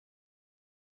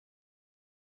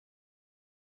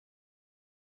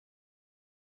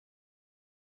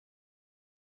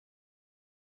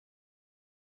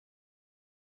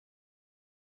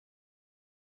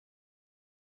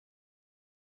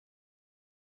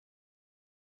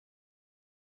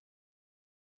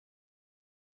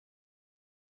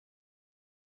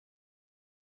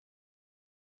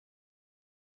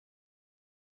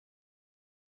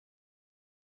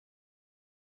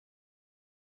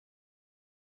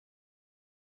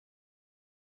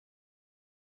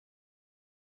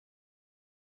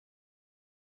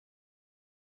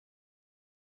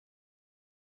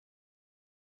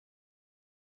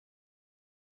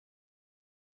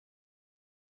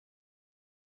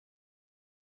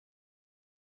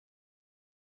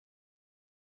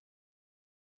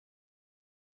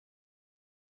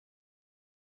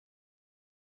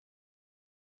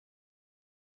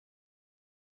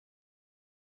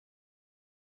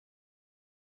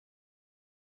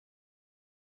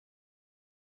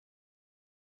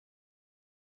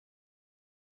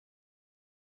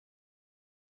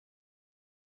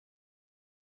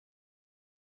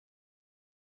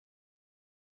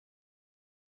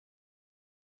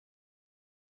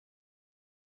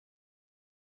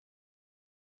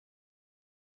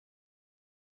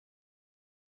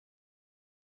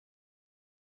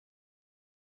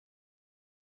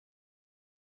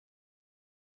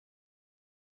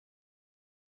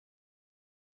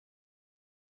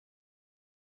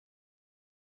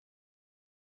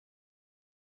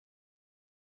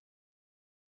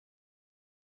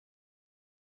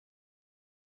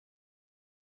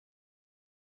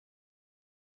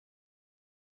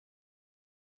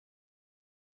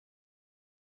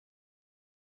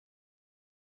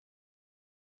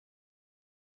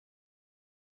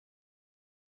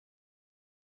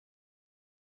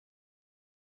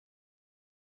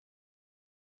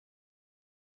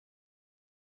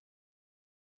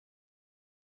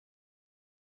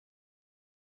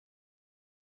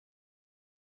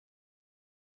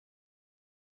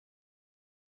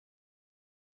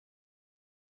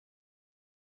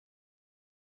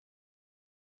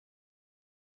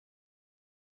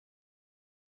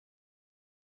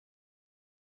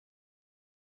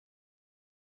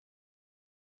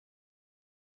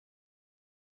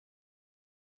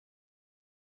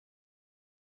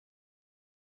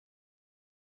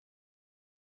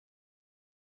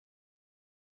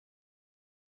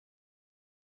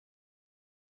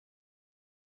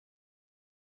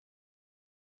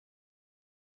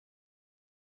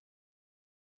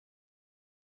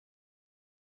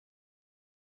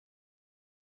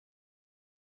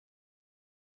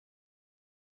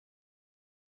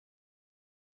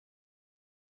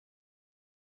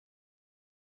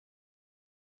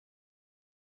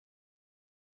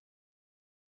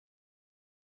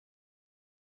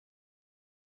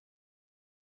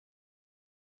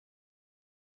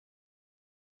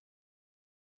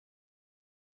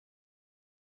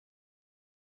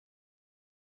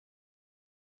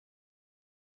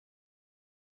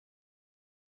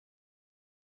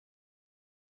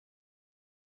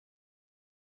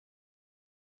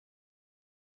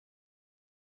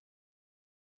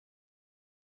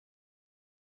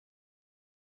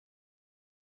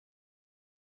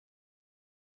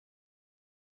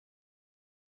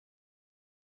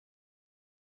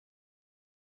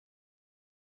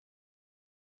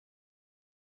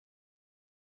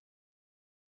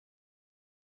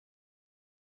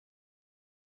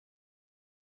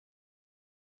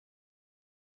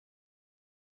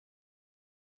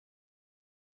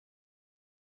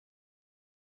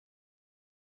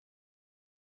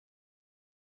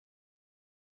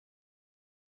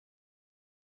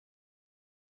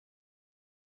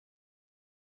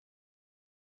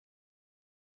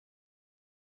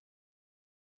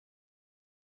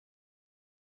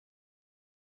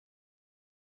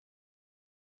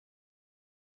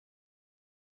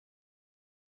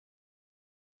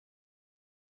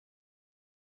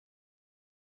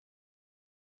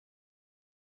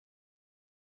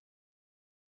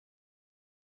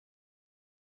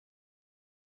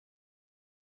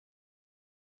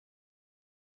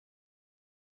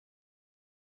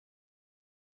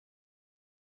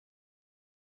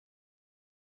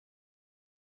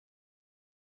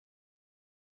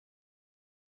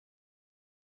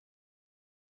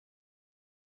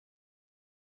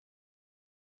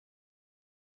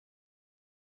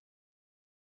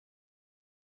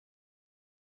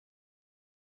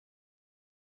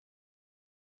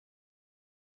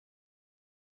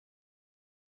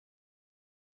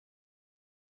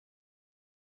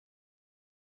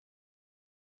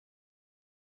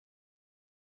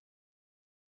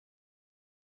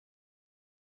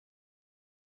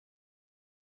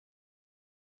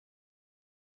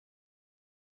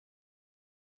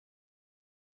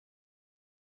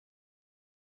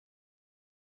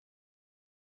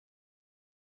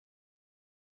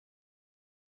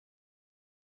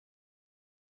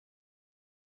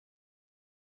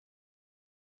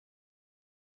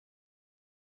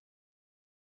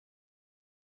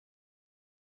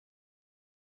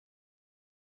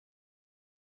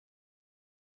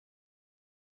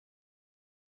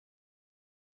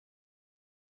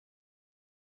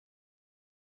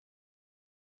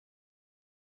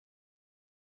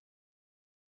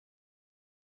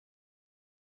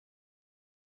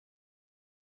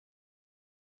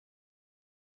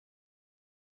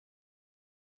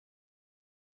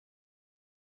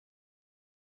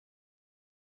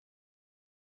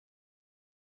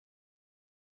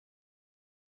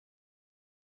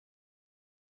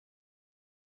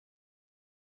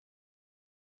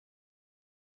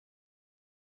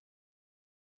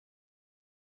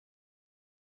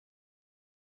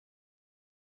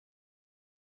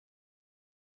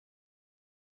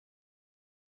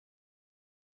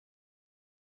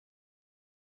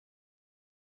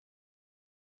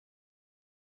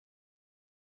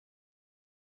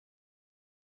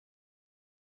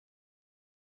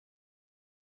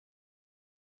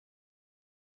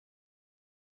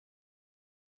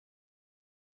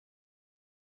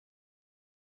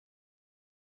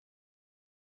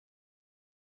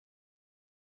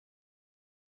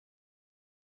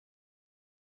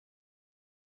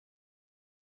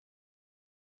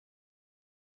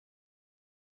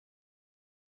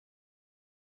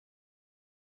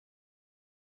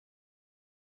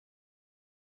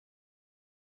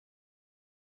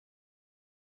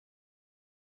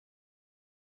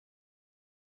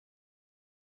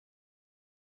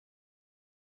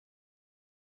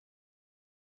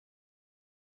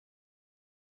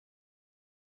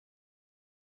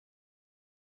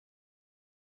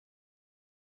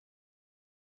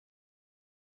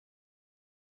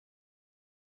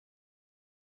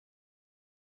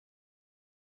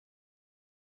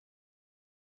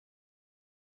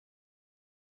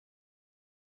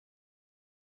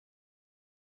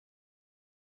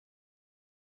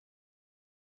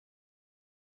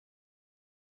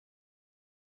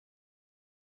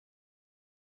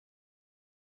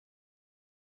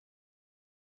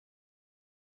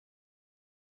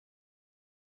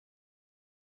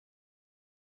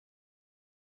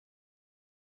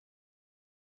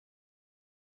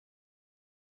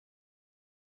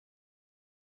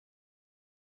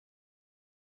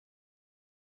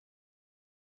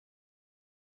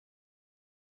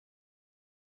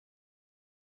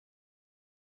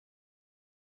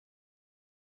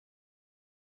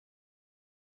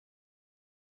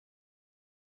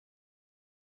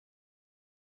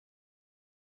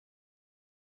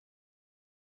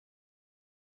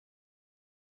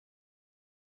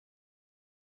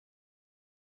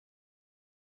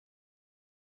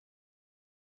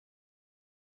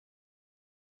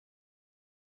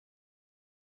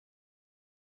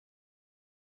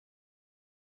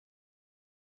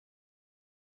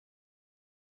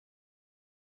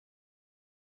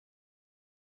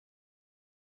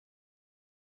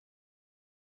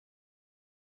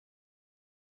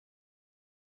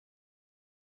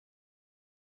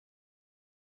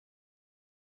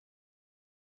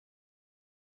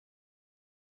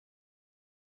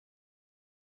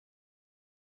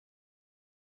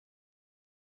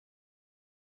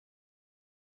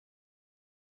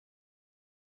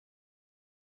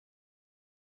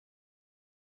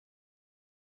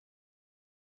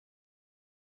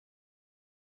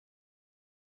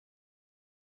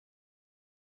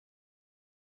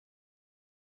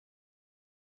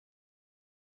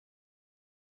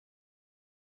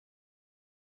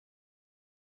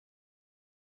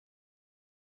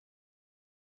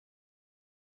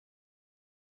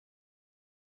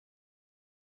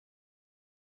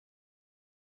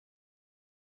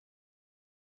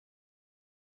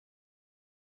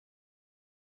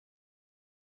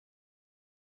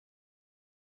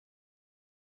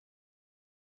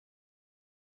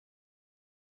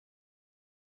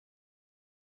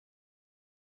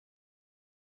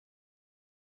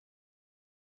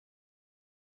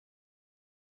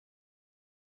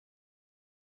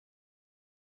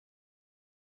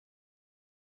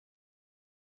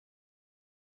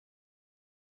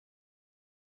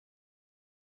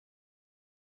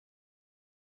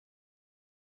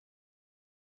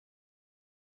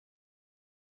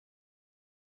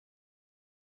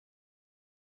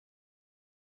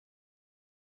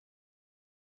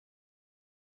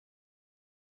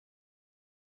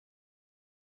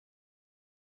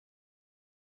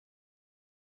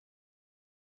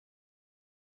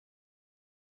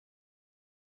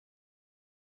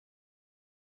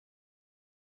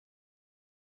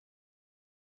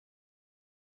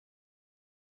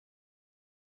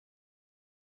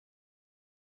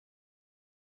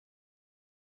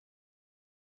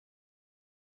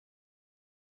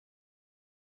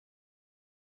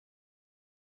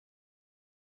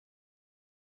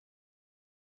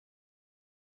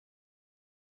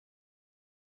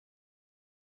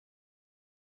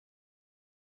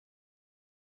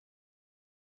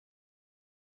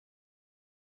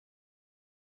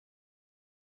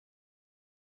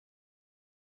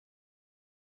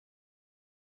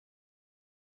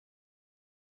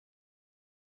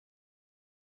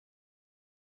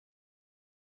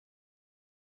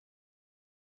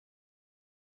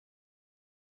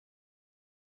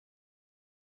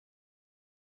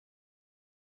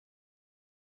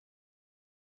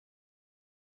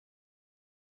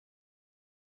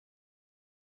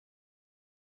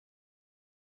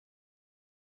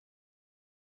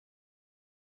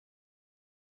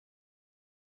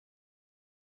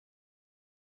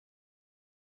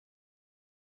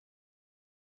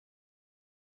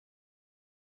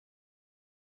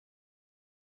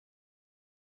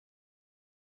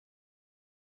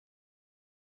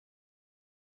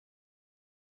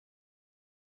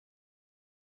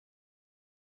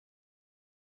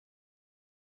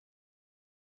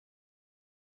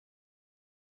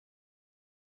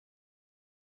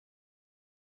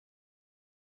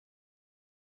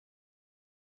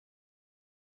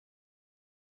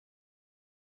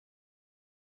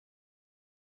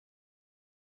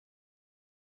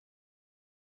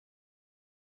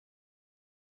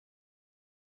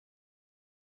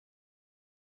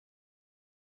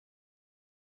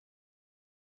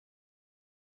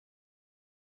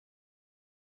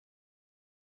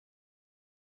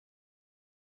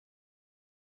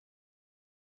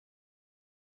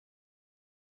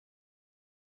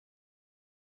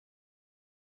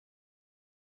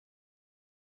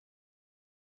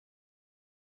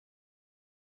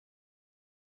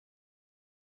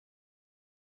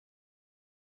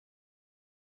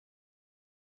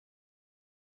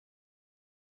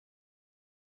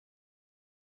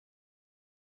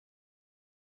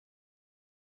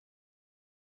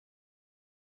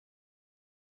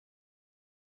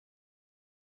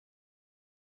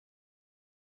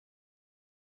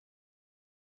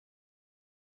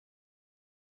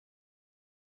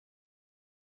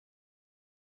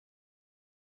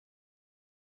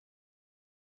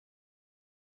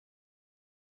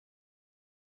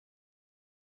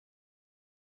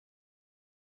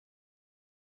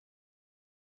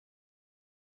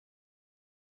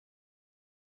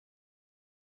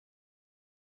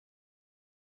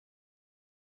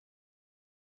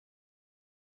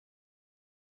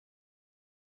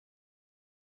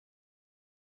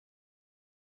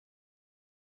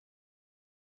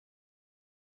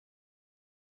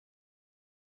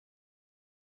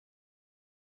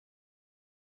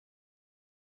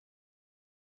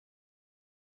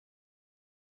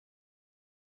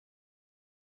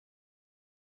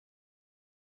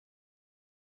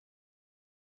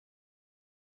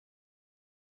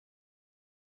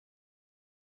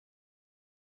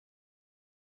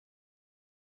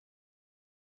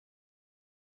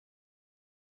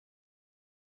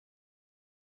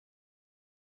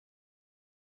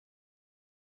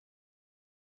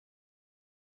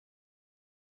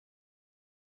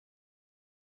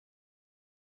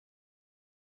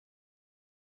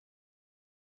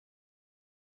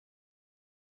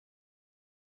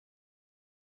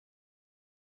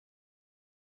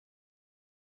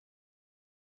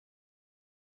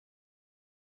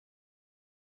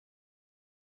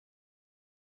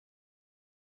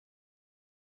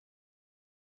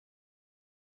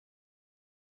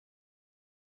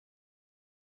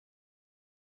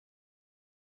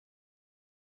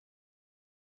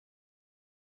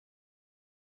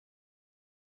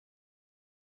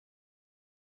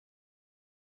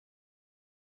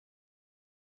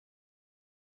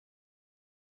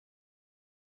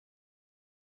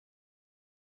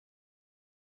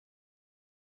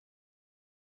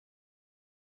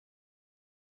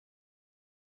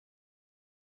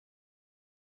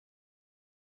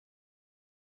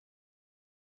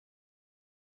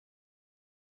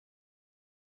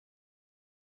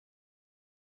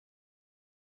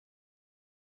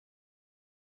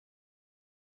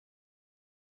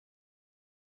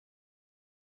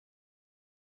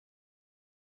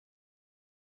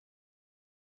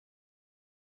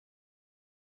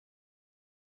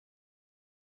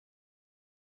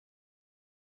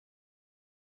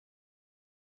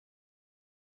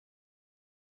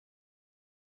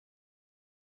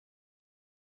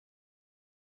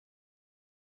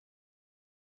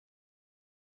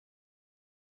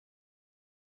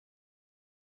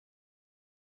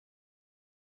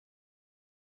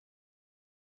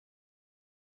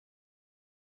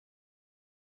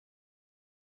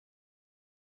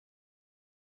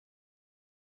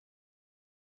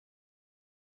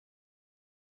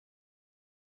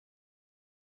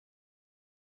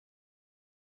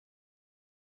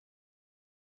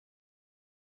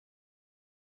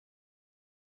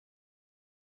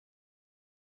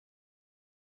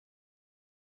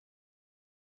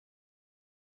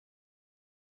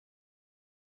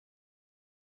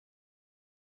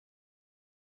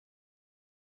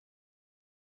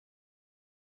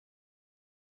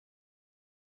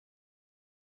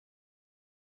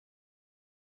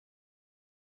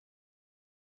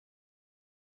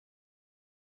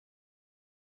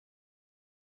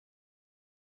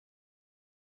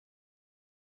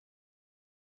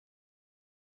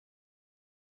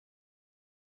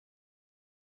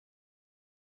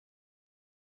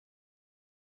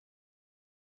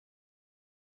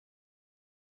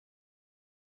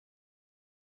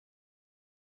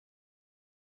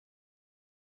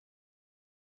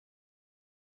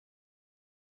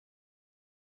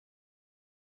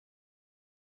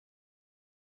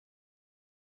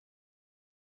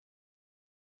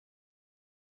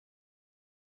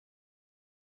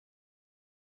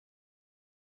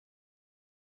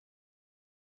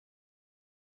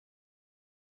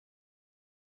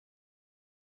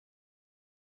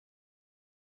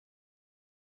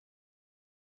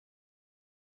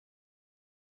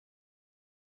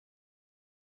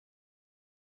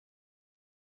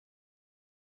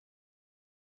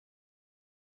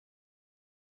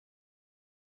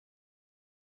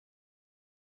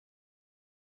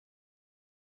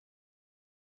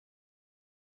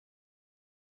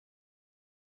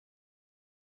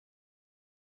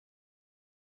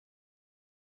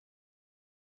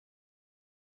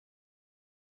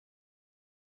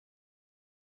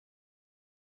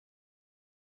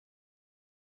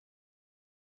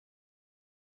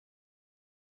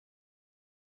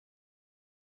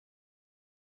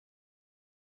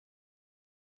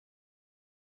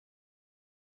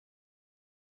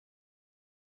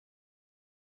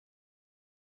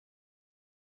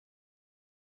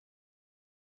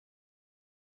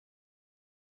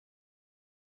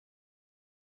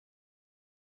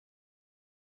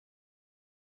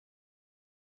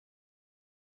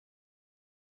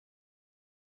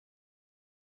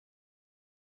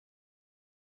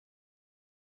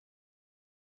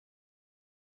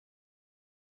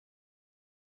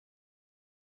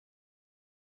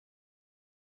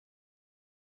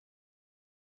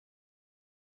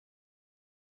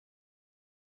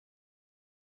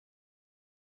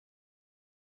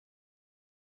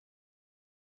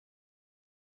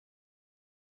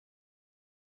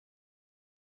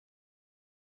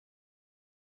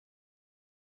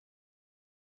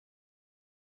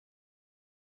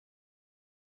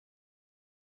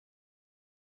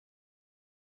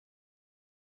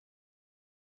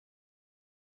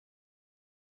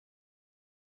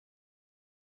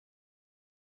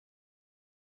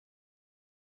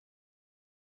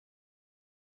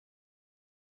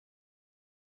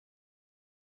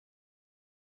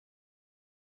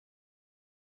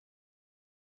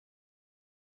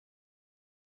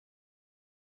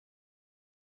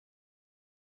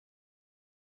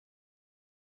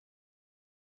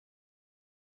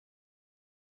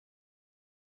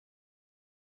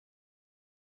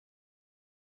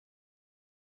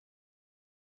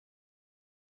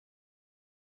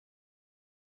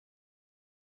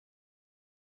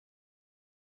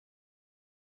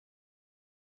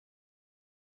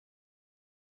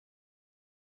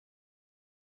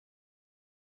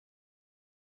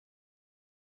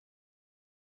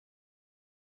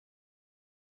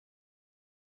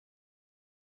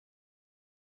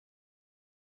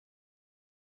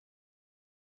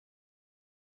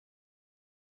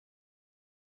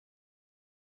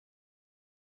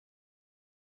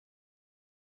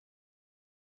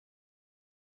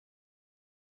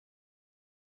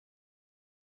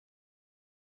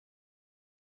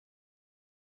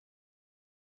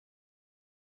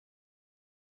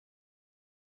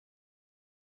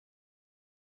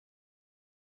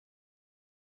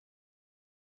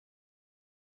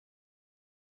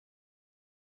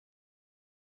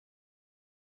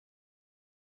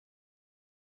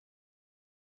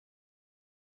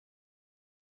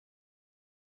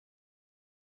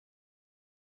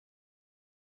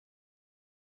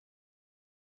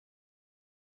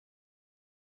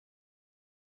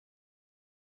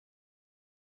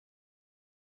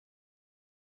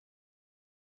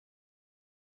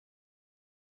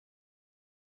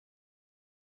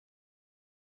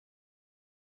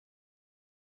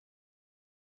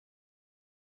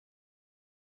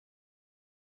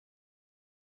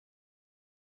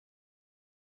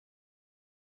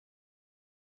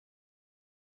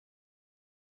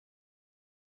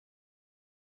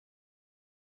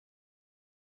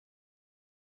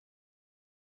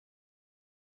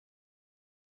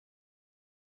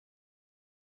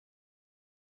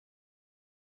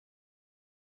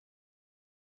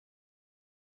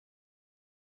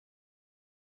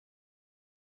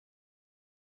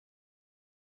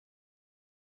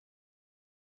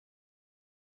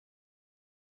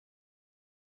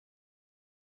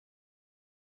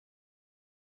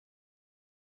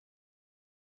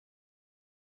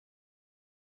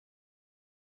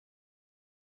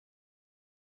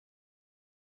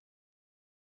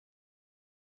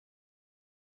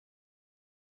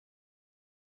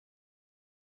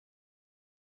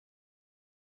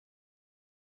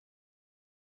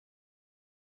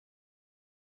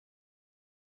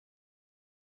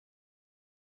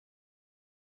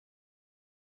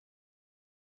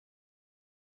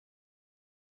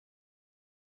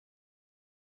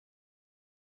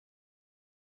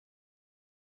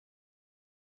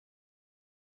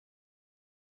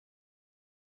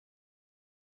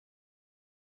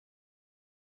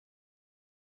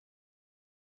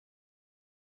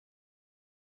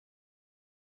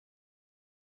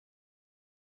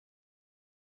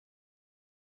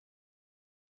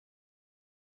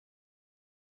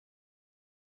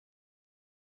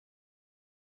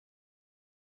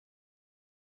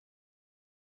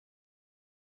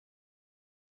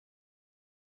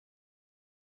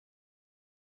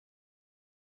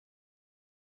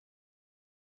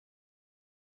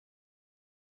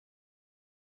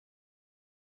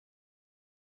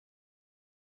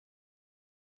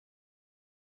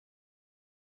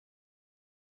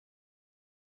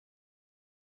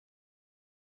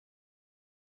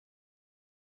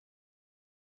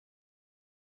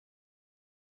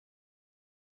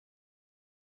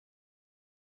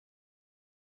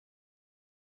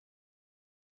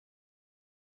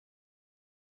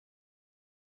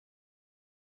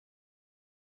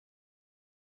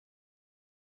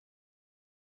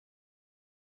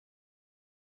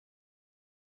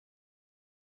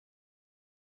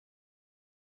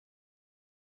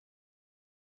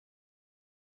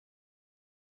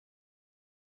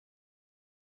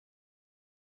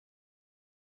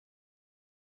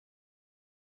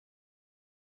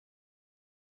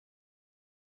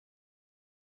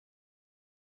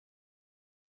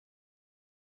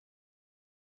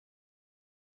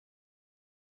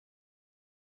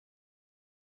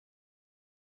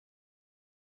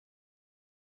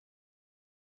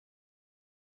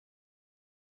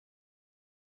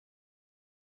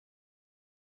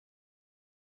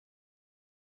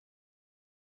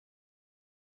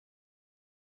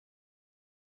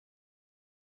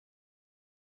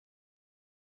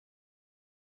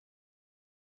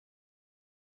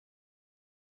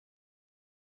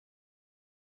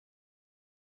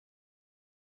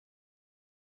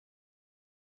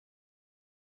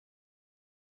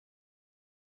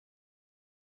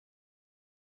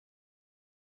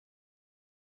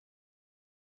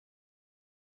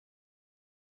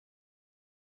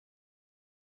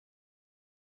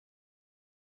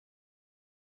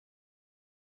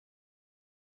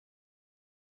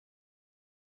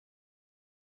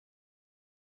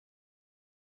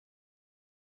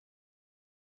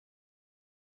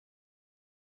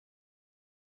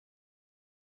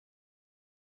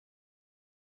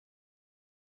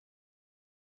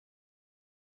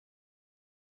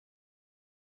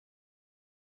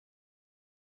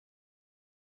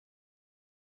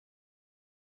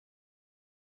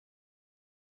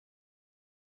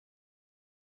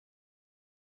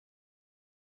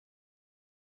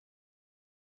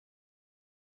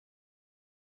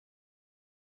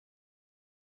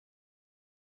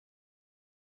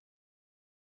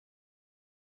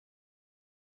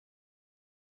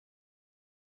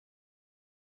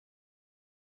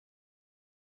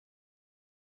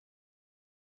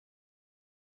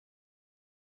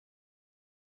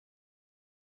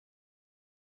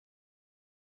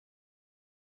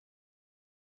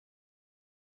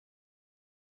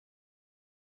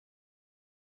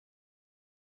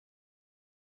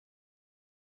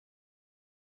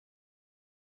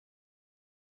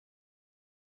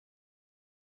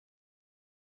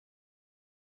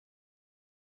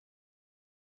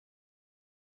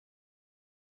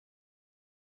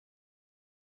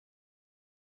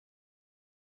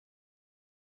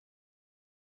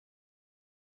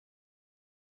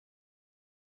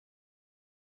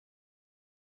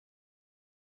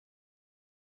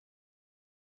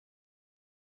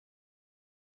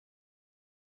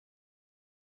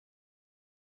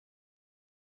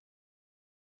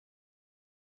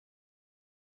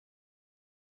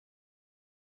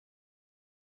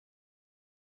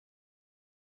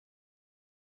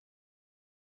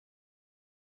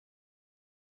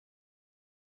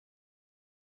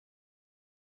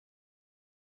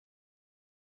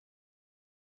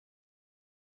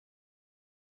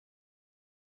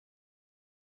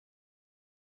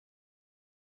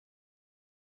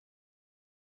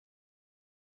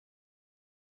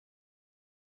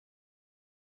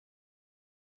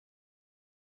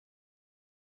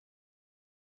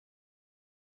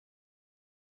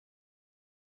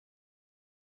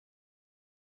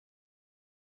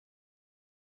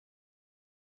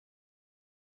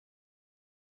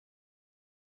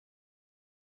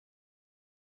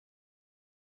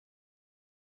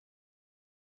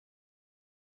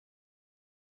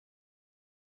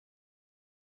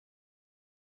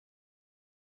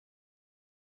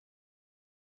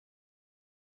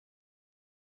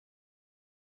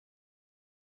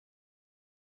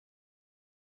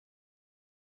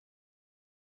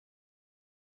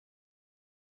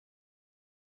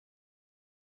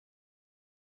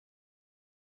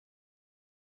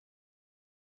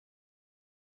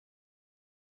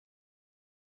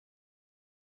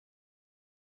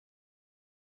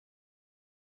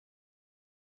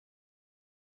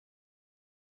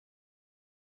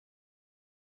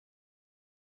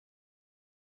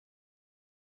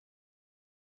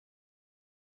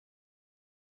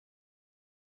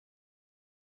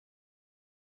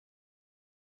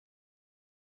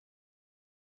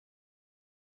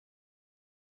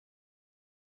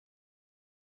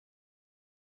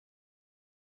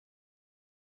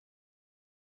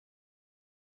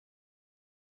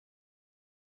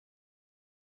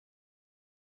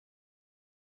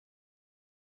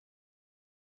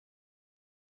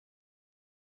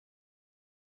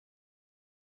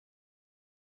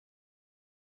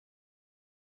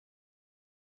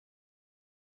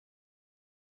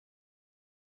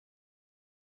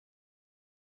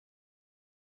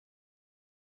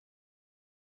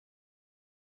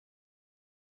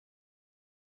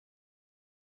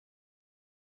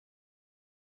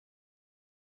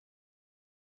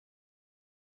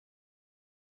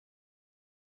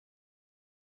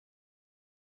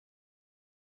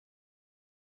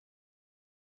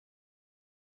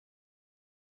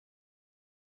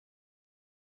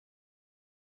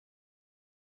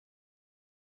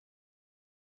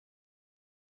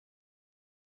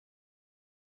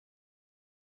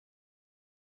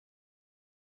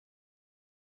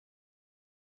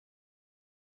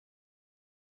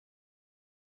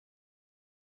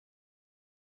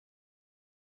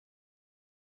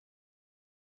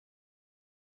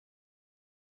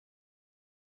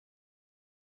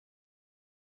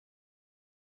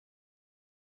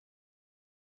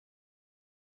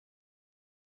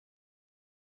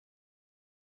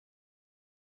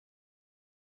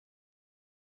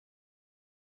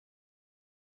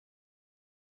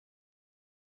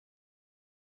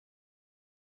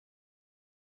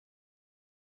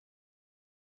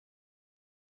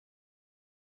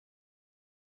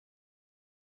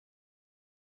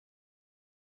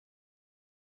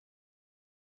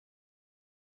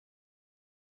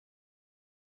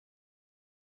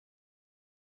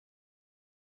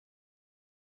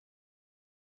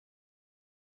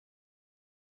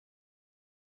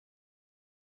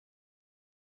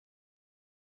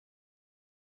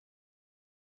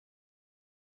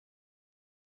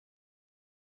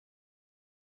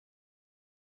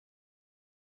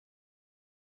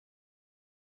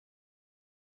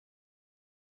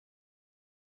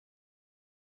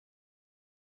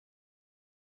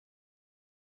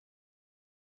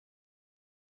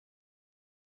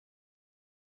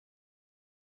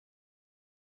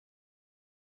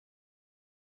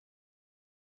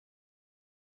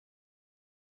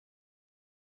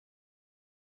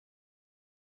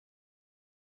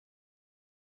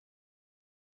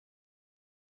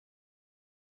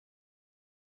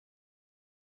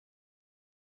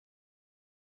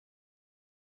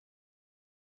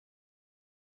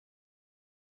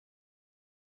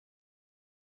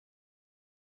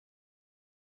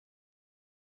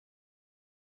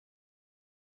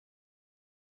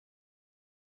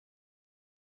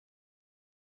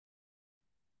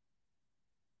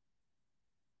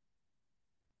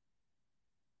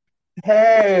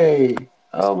Hey!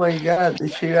 Oh my God, the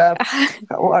giraffe.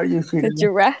 How are you, The giraffe?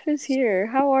 giraffe is here.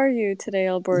 How are you today,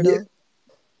 Yeah, Alberto?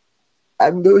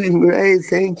 I'm doing great,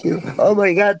 thank you. Oh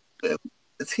my God,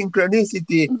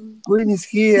 synchronicity. Queen is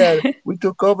here. We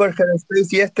took over her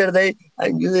space yesterday,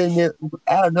 and you didn't.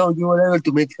 Ah, no, you were able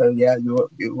to meet her. Yeah, you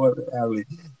were early.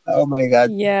 Oh my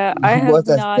God, Yeah, I have what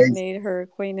a not space. made her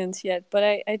acquaintance yet, but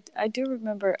I do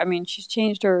remember. I mean, she's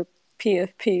changed her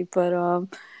PFP, but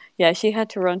yeah, she had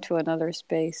to run to another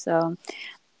space.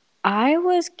 I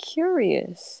was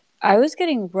curious. I was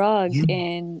getting rug Yeah,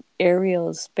 in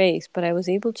Ariel's space, but I was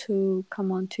able to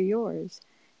come onto yours.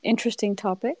 Interesting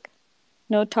topic.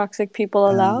 No toxic people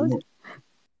allowed. uh,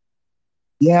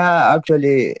 yeah,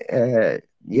 actually,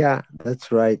 yeah,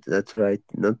 that's right. That's right.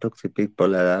 No toxic people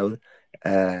allowed.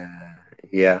 Uh,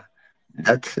 yeah.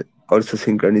 That's also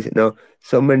synchronicity. No,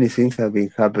 so many things have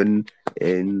been happening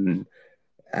in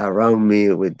around me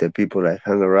with the people I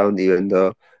hang around. Even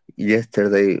though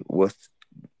yesterday was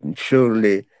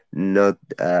surely not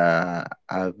a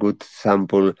good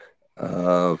sample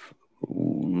of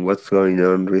what's going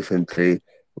on recently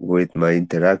with my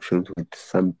interactions with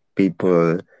some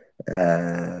people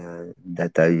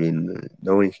that I've been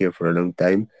knowing here for a long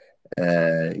time.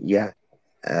 Yeah,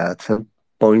 at some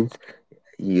point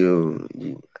you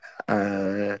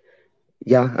uh,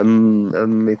 yeah,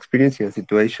 I'm experiencing a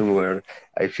situation where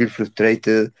I feel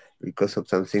frustrated because of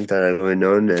some things that are going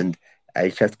on and I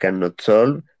just cannot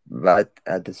solve. But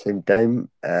at the same time,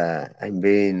 I'm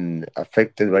being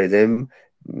affected by them,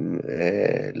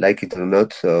 like it or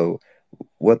not. So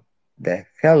what the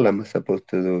hell am I supposed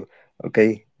to do?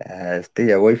 Okay,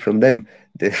 stay away from them.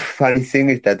 The funny thing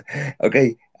is that,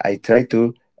 okay, I try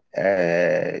to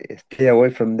stay away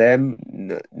from them,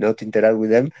 not interact with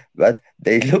them, but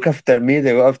they look after me,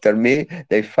 they go after me,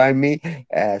 they find me.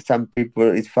 Some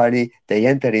people, it's funny, they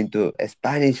enter into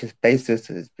Spanish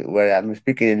spaces where I'm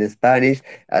speaking in Spanish,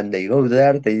 and they go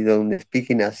there, they don't speak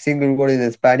in a single word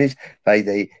in Spanish, but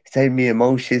they send me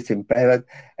emojis in private,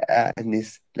 and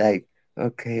it's like,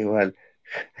 okay, well,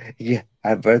 yeah,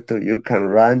 Alberto, you can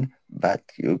run, but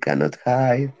you cannot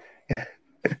hide.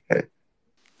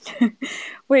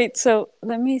 Wait, so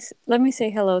let me say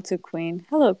hello to Queen.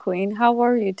 Hello, Queen. How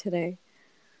are you today?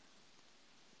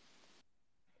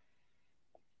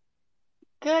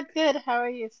 Good, good. How are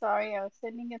you? Sorry, I was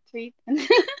sending a tweet and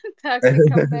have to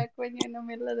come back when you're in the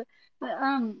middle of the.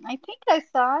 I think I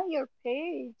saw your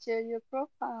page, your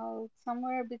profile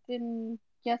somewhere between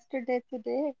yesterday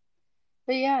today.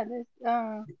 But yeah, this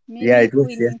Yeah, maybe it was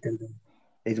Queenie. yesterday.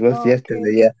 It was Oh, okay,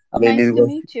 yesterday, yeah. okay. I mean, Nice it to was,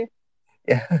 meet you.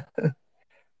 yeah.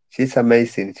 She's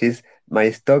amazing. She's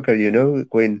my stalker,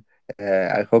 Queen.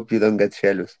 I hope you don't get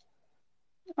jealous.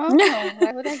 Oh no,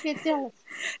 why would I get jealous?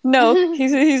 No,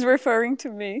 he's referring to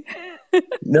me.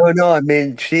 No, no, I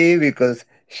mean she because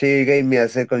she gave me a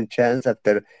second chance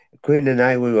after Queen and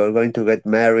I we were going to get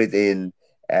married in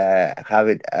have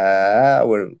it a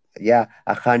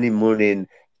honeymoon in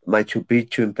Machu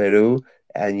Picchu in Peru,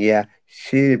 and yeah,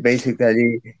 she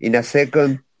basically in a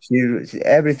second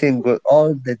everything got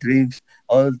all the dreams,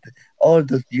 all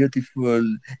those beautiful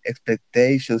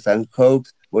expectations and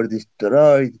hopes were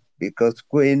destroyed because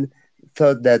Queen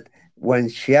thought that when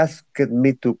she asked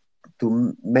me to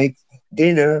make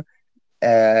dinner.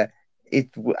 Uh,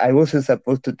 I wasn't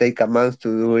supposed to take a month to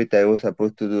do it. I was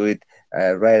supposed to do it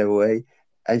right away,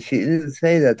 and she didn't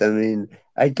say that. I mean,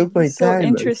 I took my So time.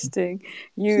 And interesting.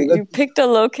 You she got you picked a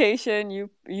location.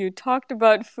 You talked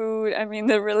about food. I mean,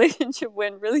 the relationship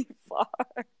went really far.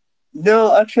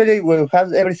 No, actually, we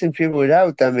have everything figured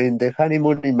out. I mean, the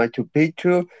honeymoon in Machu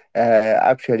Picchu,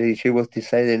 actually, she was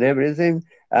deciding everything,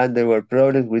 and there were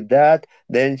problems with that.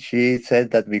 Then she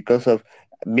said that because of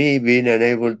me being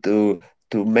unable to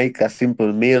make a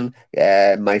simple meal,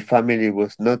 my family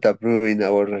was not approving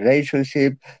our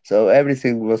relationship, so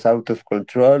everything was out of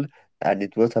control, and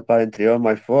it was apparently all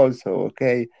my fault. So,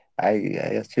 okay, I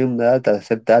assume that, I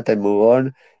accept that, I move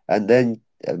on, and then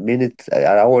minutes,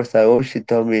 hours ago, she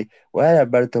told me, well,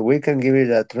 Alberto, we can give it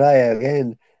a try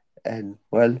again. And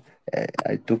well,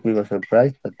 I took me by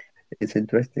surprise, but it's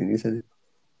interesting, isn't it?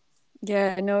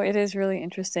 Yeah, no, it is really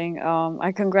interesting.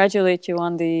 I congratulate you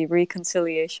on the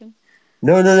reconciliation.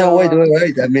 No, no, no, So,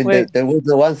 wait. I mean, wait, there was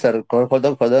no answer. Hold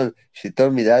on, hold on. She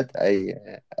told me that.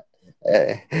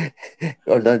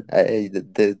 Hold on.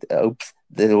 Oops,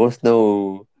 there was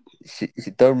no.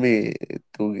 She told me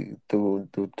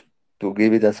to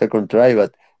give it a second try,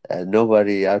 but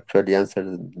nobody actually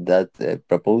answered that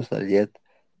proposal yet.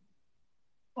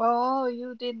 Oh,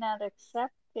 you did not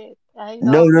accept it. I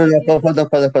No, love no, what no. you Hold said. on,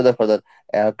 hold on, hold on, hold on.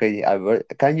 Okay,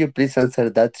 can you please answer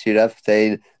that, Shiraf,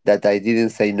 saying that I didn't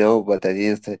say no, but I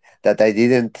didn't say that I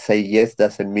didn't say yes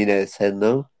doesn't mean I said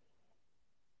no.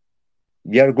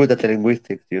 You're good at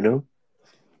linguistics, you know.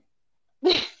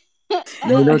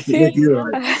 No, I not feel not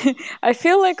you. Yes. I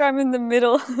feel like I'm in the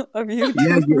middle of you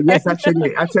Yeah, two yes, right now.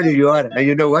 actually, you are. And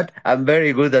you know what? I'm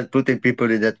very good at putting people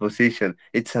in that position.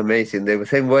 It's amazing. The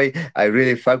same way I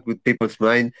really fuck with people's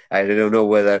mind. I don't know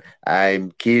whether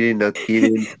I'm kidding, not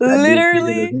kidding, I'm being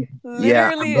serious or Literally, not.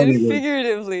 Yeah, I'm literally and very good.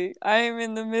 figuratively, I am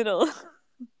in the middle.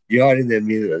 You are in the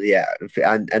middle, yeah,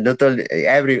 and not only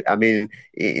every. I mean,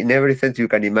 in every sense you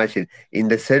can imagine. In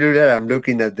the cellular, I'm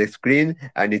looking at the screen,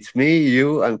 and it's me,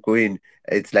 you, and Queen.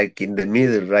 It's like in the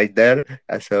middle, right there.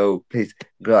 So please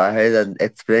go ahead and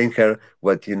explain her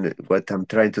what what I'm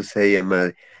trying to say.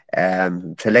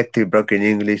 Selective broken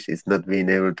English is not being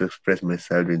able to express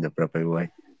myself in the proper way.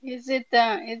 Is it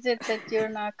that you're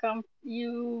not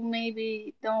you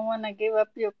maybe don't want to give up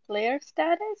your player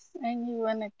status and you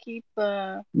want to keep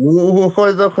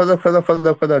Hold on, hold on, hold on, hold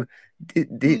on, hold on.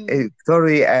 hmm,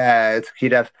 Sorry,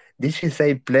 Giraffe. Did she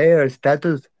say player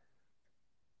status?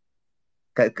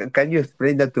 Can you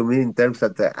explain that to me in terms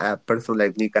that a person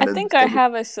like me I can think I understand it?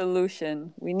 have a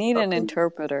solution. We need an Okay.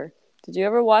 interpreter. Did you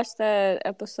ever watch that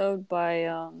episode by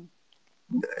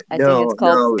I think it's No,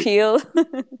 called no, Peel?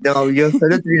 no, you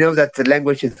absolutely know that the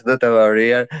language is not a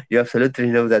barrier. You absolutely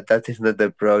know that that is not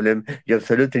the problem. You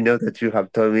absolutely know that you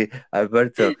have told me,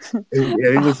 Alberto,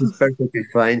 your English is perfectly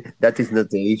fine. That is not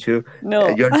the issue. No.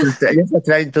 You're just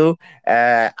trying to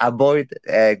avoid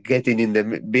getting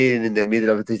being in the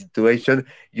middle of the situation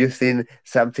using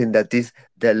something that is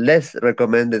the less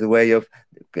recommended way of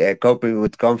coping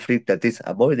with conflict, that is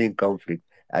avoiding conflict.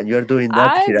 And you're doing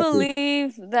that, I Shirafi.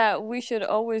 believe that we should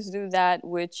always do that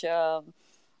which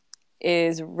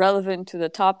is relevant to the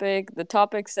topic. The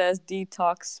topic says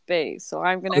detox space. So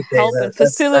I'm going to Okay, help and that's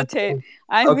facilitate.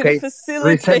 I'm going to okay.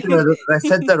 facilitate.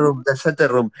 Reset the room. Reset the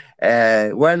room.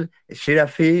 Well,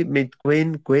 Shirafi, meet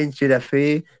Queen. Queen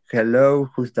Shirafi. Hello.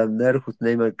 Who's down there? Whose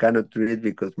name I cannot read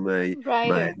because my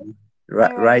writer? Hi,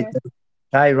 right. writer.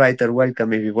 Hi, writer.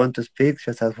 Welcome. If you want to speak,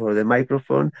 just ask for the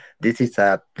microphone. This is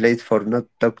a place for not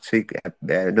toxic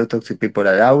people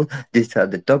allowed. This is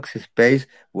the toxic space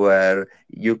where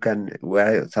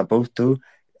where supposed to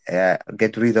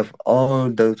get rid of all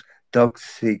those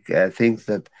toxic things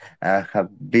that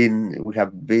we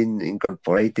have been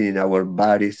incorporating in our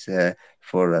bodies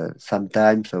for some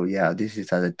time. So yeah, this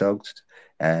is a detox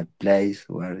place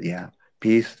where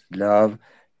peace, love,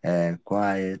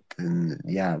 quiet, and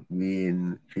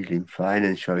being feeling fine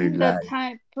and showing The life.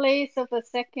 time place of a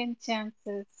second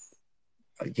chances.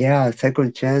 Yeah,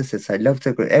 second chances. I love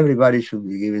second. Everybody should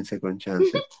be given second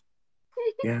chances.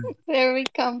 Yeah. There we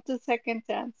come to second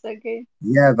chance again.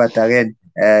 Yeah, but again,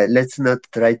 let's not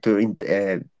try to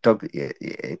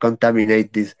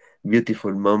contaminate this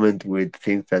beautiful moment with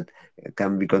things that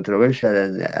can be controversial.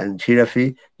 And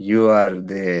Shirafi, you are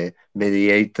the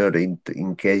mediator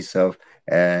in case of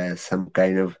some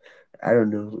kind of, I don't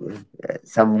know,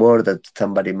 some word that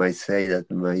somebody might say that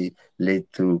might lead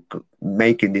to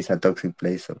making this a toxic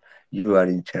place. So you are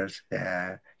in charge,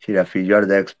 Shirafi. You are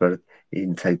the expert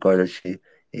in psychology,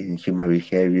 in human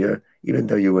behavior, even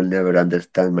though you will never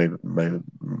understand my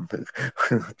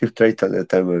you try to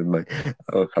understand my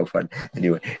oh how fun.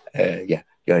 Anyway, yeah,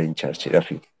 you're in charge,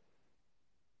 Rafi.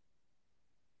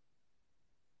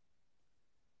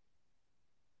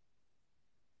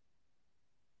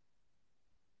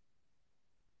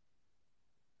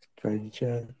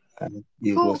 Stranger,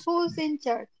 it was Who's in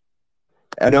charge?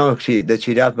 no, the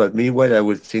giraffe, but meanwhile I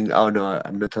will sing. Oh no,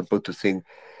 I'm not supposed to sing.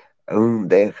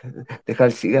 Deja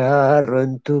el cigarro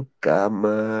en tu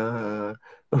cama,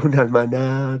 un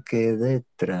almanaque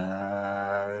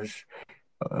detrás.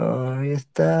 Hoy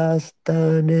estás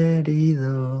tan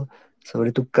herido,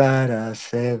 sobre tu cara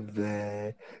se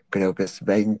ve, creo que es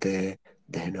 20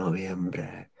 de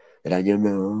noviembre del año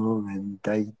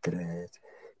 93.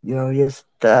 Y hoy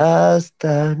estás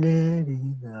tan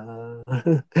herida.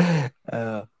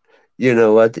 Uh, you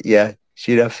know what? Yeah,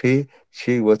 Shirafi,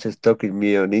 she was stalking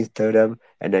me on Instagram,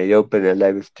 and I opened a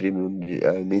live stream on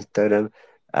Instagram.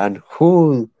 And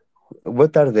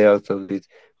what are the odds of this?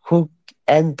 Who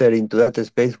entered into that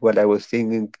space while I was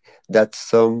singing that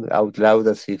song out loud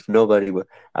as if nobody was?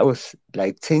 I was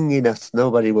like singing as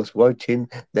nobody was watching.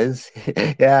 Then,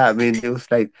 yeah, I mean, it was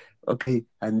like, okay,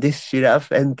 and this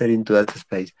giraffe entered into that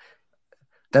space.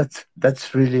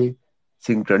 That's really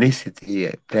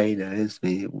synchronicity playing against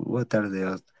me. What are the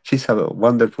odds? She's a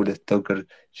wonderful stalker.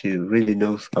 She really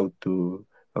knows how to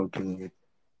do it.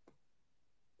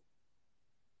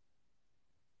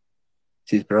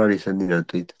 She's probably sending a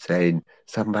tweet saying,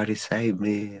 "Somebody save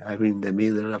me! I'm in the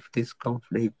middle of this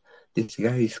conflict. This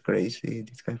guy is crazy.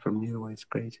 This guy from Uruguay is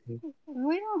crazy."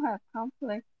 We don't have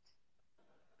conflict.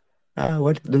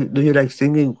 What do you like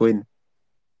singing, Queen?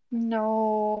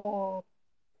 No,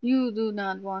 you do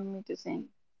not want me to sing.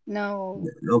 No.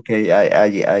 Okay,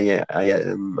 I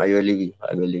believe you.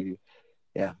 I believe you.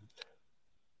 Yeah,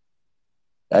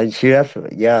 and she have,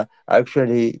 yeah.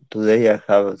 Actually, today I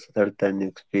have a certain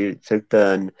experience,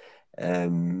 certain,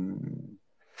 um,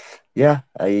 yeah.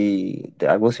 I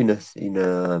was in a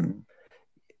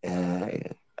uh,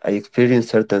 I experienced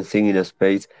certain thing in a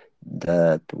space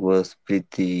that was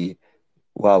pretty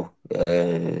wow,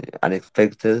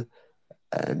 unexpected.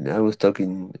 And I was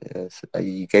talking,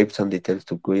 I gave some details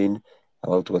to Queen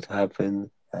about what happened,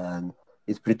 and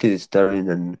it's pretty disturbing.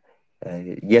 And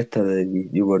yesterday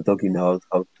you were talking about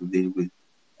how to deal with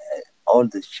all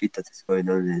the shit that is going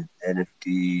on in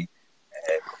NFT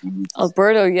communities.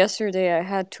 Alberto, yesterday I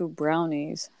had two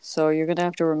brownies, so you're gonna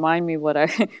have to remind me what I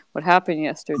what happened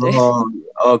yesterday. Oh,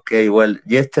 okay. Well,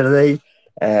 yesterday,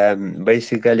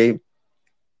 basically,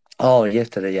 oh,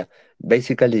 yesterday, yeah.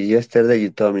 Basically, yesterday you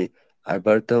told me,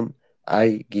 Alberto,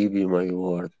 I give you my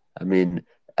word. I mean,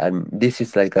 this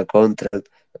is like a contract.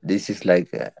 This is like,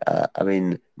 I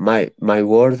mean, my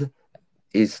word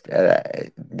is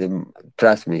the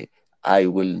trust me. I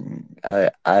will,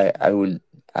 I will.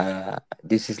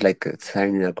 This is like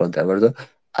signing a contract, Alberto.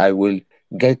 I will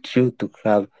get you to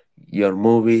have your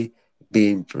movie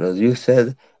being produced.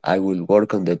 I will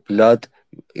work on the plot.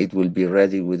 It will be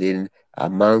ready within a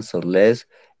month or less.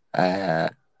 Uh,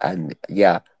 and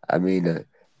yeah, I mean,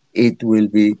 it will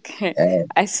be. Okay, Uh,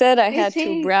 I said I Is had two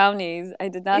he brownies. I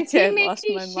did not is say he I lost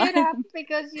making my shit up mind.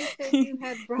 because you said you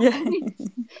had Yeah. brownies?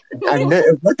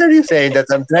 what are you saying? That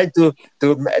I'm trying to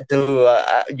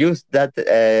use that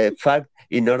fact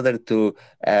in order to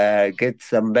get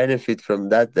some benefit from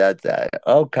that.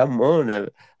 Oh, come on,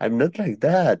 I'm not like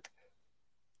that.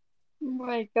 Oh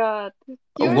my God.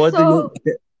 You're What do you? so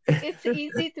it's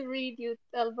easy to read you,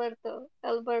 Alberto.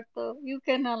 Alberto, you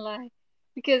cannot lie.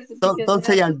 Because Don't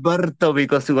say Alberto,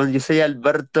 because when you say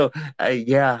Alberto,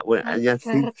 yeah, when I just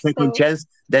think second Alberto. chance,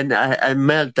 then I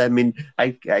melt. I mean,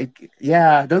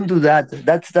 yeah, don't do that.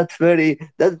 That's very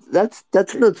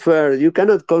that's not fair. You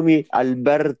cannot call me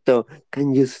Alberto.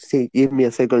 Can you say give me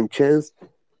a second chance?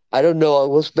 I don't know. It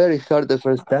was very hard the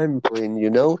first time when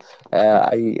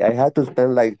I had to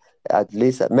spend like at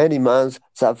least many months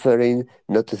suffering,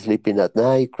 not sleeping at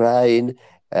night, crying,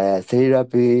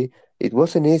 therapy. It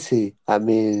wasn't easy. I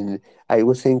mean, I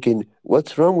was thinking,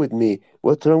 what's wrong with me?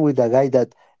 What's wrong with a guy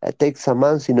that takes a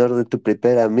month in order to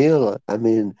prepare a meal? I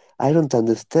mean, I don't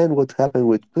understand what happened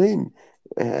with Queen.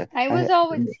 Uh, I was I,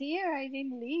 always here. I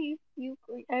didn't leave.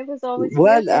 I was always here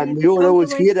Well, for you and to you were come to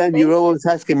always my here, and you're space. always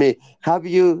asking me, "Have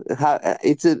you?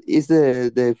 Is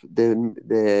the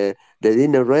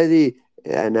dinner ready?"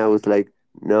 And I was like,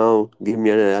 "No, give me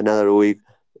another week."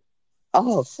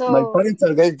 Oh, my So parents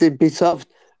are getting pissed off.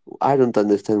 I don't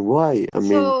understand why. I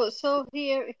mean, so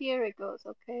here it goes,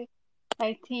 okay?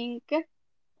 I think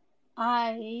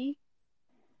I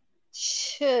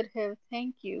should have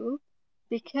thanked you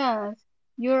because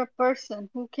you're a person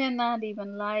who cannot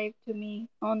even lie to me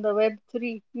on the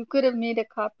Web3. You could have made a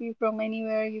copy from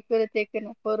anywhere, you could have taken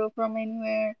a photo from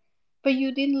anywhere, but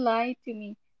you didn't lie to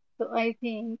me. So I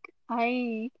think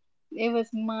I it was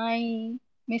my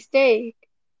mistake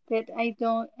that I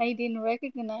didn't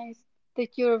recognize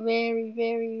that you're a very,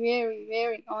 very, very,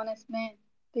 very honest man.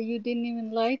 That you didn't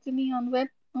even lie to me on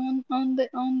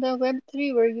the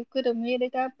Web3 where you could have made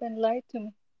it up and lied to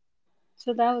me.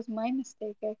 So that was my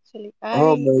mistake actually.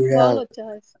 oh I my God,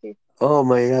 apologize to you. oh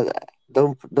my God,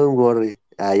 don't worry.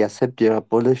 I accept your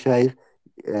apologize.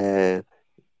 Uh,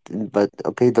 but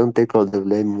okay, don't take all the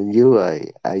blame on you.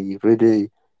 I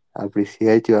really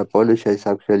appreciate your apologize.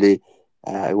 Actually,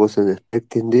 I wasn't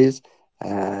expecting this.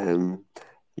 Um,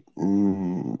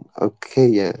 okay,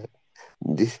 yeah,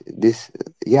 this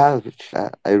yeah,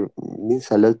 I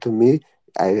means a lot to me.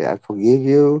 I forgive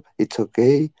you. It's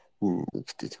okay.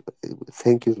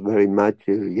 Thank you very much.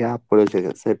 Yeah, apology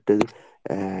accepted.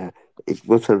 Uh, it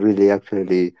wasn't really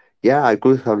actually. Yeah, I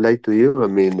could have lied to you. I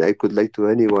mean, I could lie to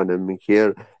anyone. I mean,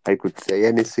 here I could say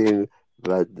anything,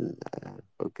 but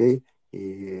okay.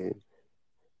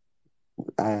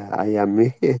 Uh, I am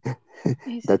me.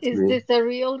 That's Is me. this a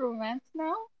real romance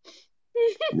now?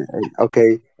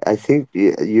 Okay, I think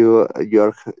you're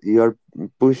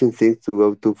pushing things to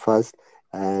go too fast,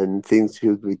 and things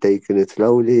should be taken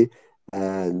slowly.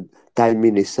 And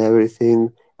timing is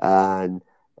everything. And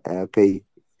okay,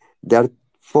 there are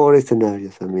four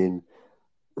scenarios. I mean,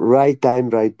 right time,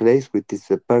 right place, which is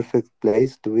the perfect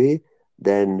place to be.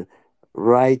 Then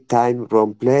right time,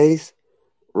 wrong place,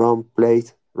 wrong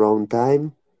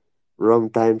time,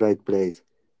 right place.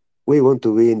 We want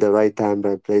to be in the right time,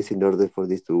 right place in order for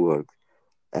this to work.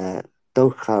 Uh,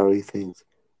 don't hurry things.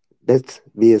 Let's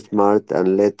be smart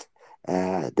and let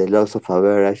the laws of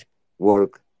average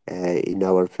work in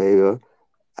our favor,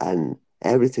 and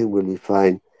everything will be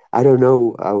fine. I don't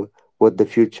know what the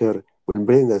future will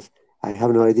bring us. I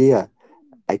have no idea.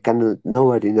 I cannot.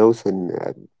 Nobody knows, and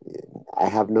I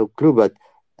have no clue. But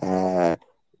uh,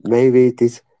 maybe it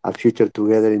is a future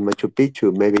together in Machu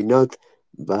Picchu. Maybe not.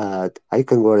 But I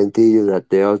can guarantee you that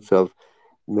the odds of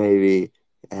maybe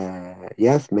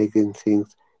yes,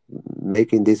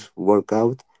 making this work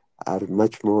out are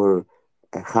much more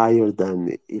higher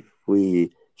than if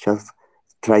we just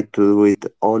try to do it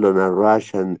all on a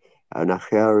rush and a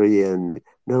hurry. And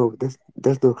no,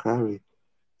 there's no hurry.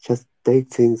 Just take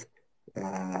things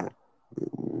uh,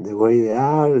 the way they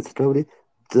are slowly.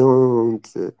 Don't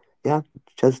yeah,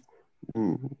 just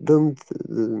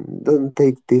don't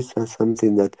take this as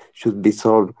something that should be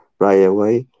solved right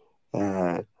away.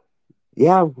 Uh,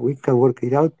 yeah, we can work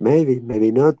it out. Maybe,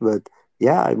 maybe not. But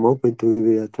yeah, I'm open to give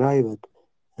it a try. But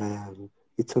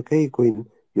it's okay, Queen.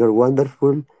 You're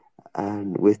wonderful,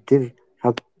 and we still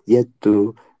have yet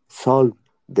to solve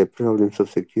the problems of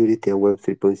security and Web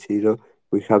 3.0.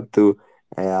 We have to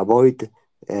avoid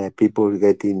people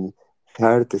getting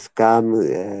hurt,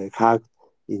 scam, hacked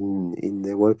in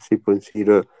the Web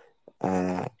 3.0.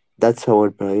 Uh, that's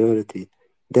our priority.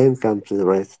 Then comes the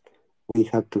rest. We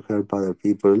have to help other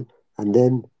people, and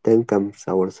then comes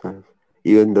ourselves.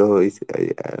 Even though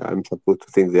I'm supposed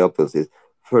to think the opposite.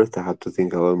 First, I have to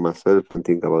think about myself and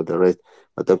think about the rest.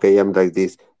 But okay, I'm like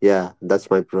this. Yeah, that's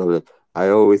my problem. I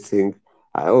always think.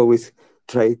 I always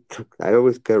I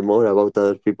always care more about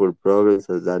other people's problems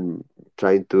than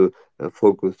trying to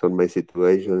focus on my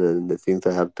situation and the things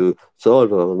I have to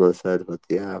solve of myself. But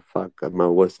yeah, fuck, I'm my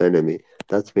worst enemy.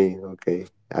 That's me. Okay,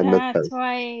 I'm not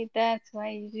perfect. That's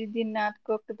why you did not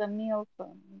cook the meal for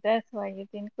me. That's why you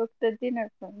didn't cook the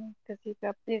dinner for me because you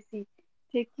got busy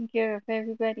taking care of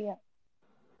everybody else.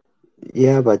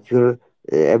 Yeah, but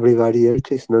everybody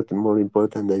else is not more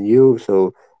important than you,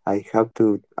 so I have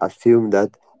to assume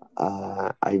that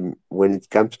I when it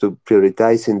comes to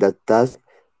prioritizing that task,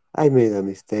 I made a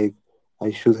mistake.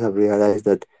 I should have realized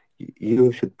that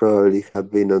you should probably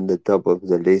have been on the top of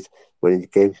the list when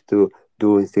it came to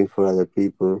doing things for other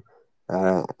people,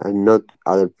 and not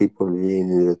other people being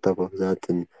in the top of that.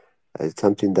 And it's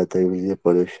something that I really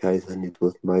apologize, and it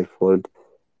was my fault,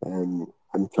 and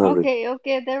I'm sorry.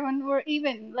 Okay, then when we're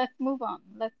even, let's move on.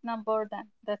 Let's not bore them.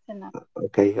 That's enough.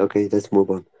 Okay, okay, let's move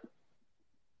on.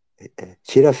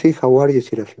 Shirafi, how are you,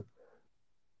 Shirafi?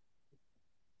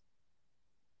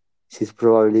 She's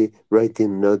probably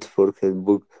writing notes for her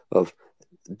book of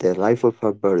The Life of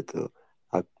Alberto,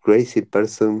 a crazy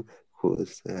person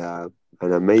who's an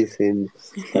amazing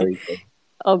character.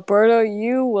 Alberto,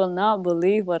 you will not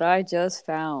believe what I just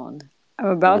found. I'm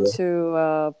about Yeah,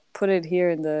 to put it here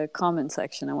in the comment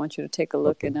section. I want you to take a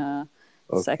look okay, in a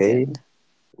okay. second.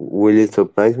 Will it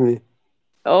surprise me?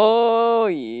 Oh,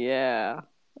 yeah.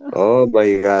 Oh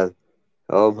my god,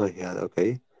 oh my god,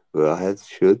 okay. Go ahead,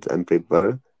 shoot, I'm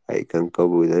prepared. I can cope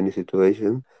with any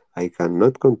situation. I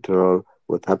cannot control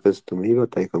what happens to me,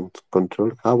 but I can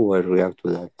control how I react to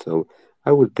that. So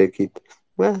I will take it.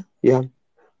 Well, yeah.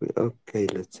 Okay,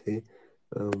 let's see.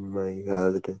 Oh my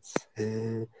god, let's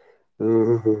see.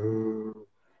 Uh,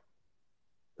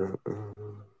 uh, uh.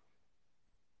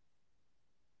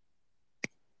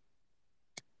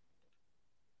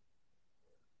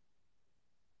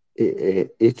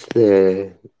 It's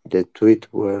the tweet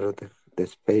where the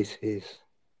space is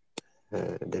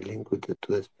the link with to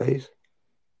the space.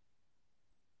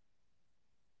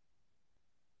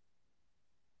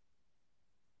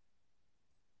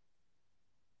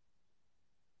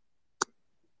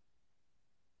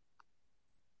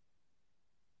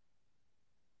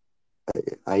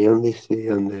 I only see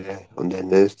on the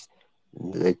next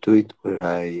the tweet where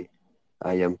I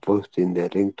am posting the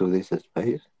link to this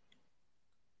space.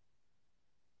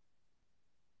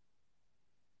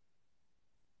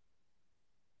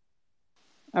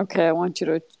 Okay, I want you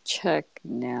to check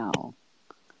now.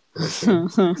 Okay,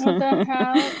 What the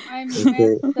hell? I okay,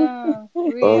 messed up.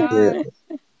 okay, Riyadh.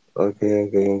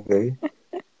 okay. Okay.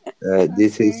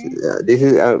 This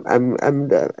is I'm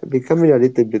becoming a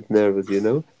little bit nervous, you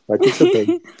know, but it's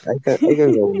okay. I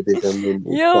can go with it. I mean,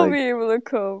 it's You'll fine. be able to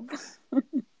cope.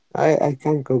 I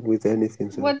can cope with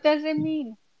anything. So What does it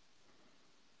mean?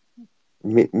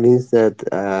 means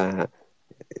that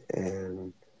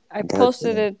um, I That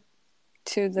posted it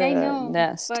to I the know,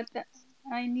 nest. but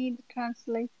I need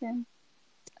translation.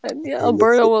 And yeah, okay, let's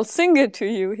Alberto see. will sing it to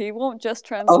you. He won't just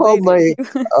Oh translate it. my,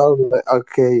 oh my,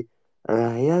 okay.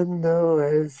 Rayando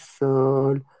el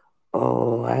sol,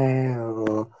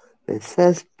 oh,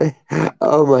 desesper.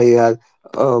 Oh my God,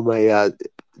 oh my God,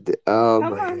 oh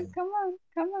Come my on, God. come on,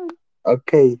 come on.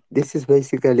 Okay, this is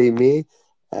basically me,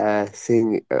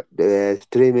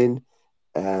 streaming.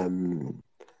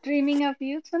 Dreaming of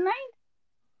You Tonight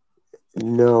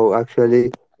No,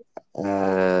 actually,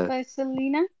 uh, by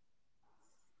Selena.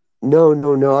 no,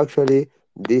 no, no. Actually,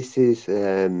 this is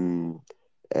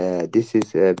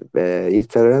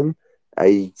Instagram.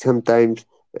 I sometimes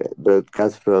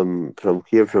broadcast from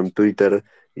here from Twitter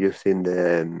using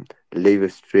the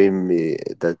live stream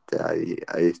that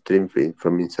I stream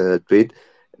from inside a tweet.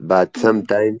 But Mm.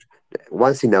 sometimes,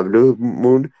 once in a blue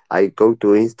moon, I go to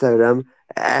Instagram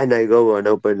and I go and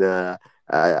open a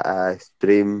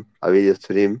stream, a video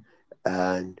stream,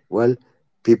 and well,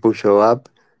 people show up.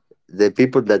 The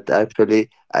people that actually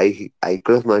I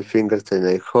cross my fingers and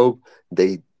I hope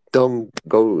they don't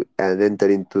go and enter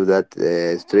into that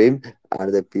stream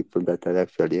are the people that are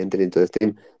actually entering into the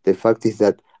stream. The fact is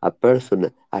that a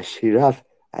person, a giraffe,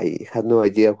 I had no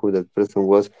idea who that person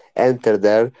was, entered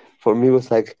there. For me, was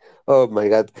like, oh my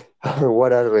god,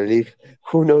 what a relief.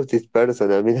 Who knows this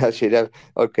person? I mean, a giraffe.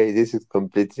 Okay, this is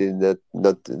completely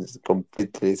not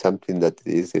completely something that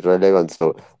is irrelevant.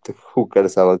 So, who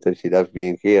cares about the giraffe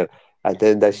being here? And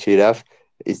then that giraffe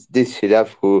is this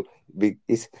giraffe who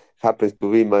is happens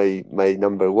to be my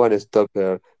number one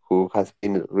stalker, who has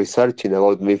been researching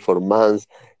about me for months,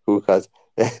 who has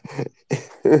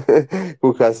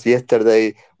who has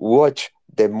yesterday watched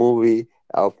the movie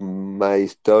of my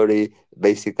story,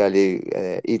 basically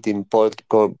eating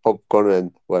popcorn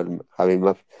and well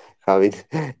having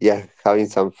yeah having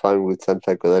some fun with some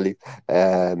psychedelic.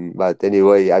 But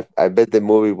anyway, I bet the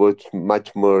movie was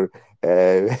much more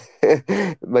uh,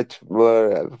 much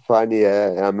more funny,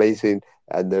 amazing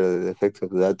under the effects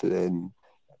of that. And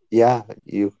yeah,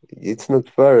 it's not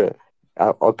fair.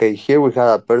 Okay, here we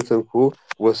have a person who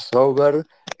was sober,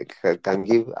 can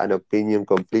give an opinion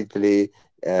completely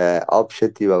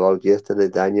objective about yesterday.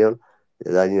 Daniel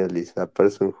is a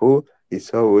person who is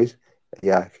always,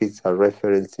 yeah, he's a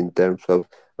reference in terms of,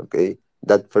 okay,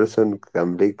 that person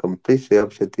can be completely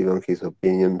objective and his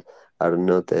opinions are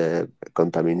not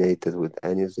contaminated with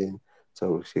anything.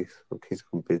 So he's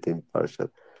completely impartial.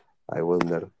 I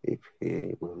wonder if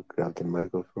he will grab the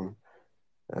microphone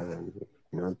and if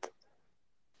not.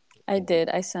 I did.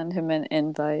 I sent him an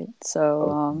invite.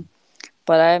 So, Oh.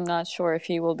 but I'm not sure if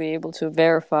he will be able to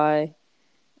verify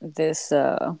this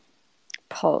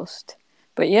post.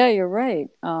 But yeah, you're right.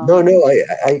 No, no,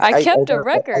 I kept a I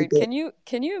record. can.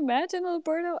 Can you imagine,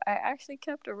 Alberto? I actually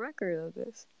kept a record of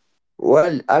this.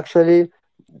 Well, actually,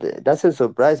 doesn't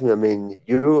surprise me. I mean,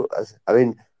 I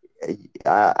mean,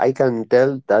 I can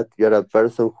tell that you're a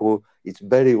person who is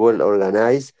very well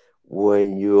organized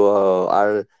when you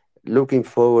are looking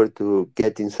forward to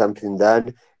getting something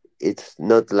done. It's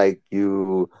not like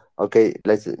you, okay,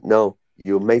 no,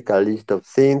 you make a list of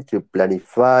things, you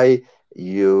planify,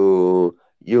 you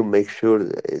make sure,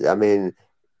 I mean,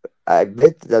 I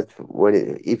bet that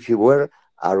if you were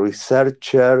a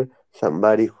researcher,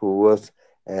 somebody who was,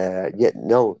 yeah,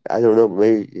 no, I don't know,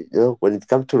 maybe, when it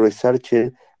comes to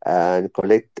researching and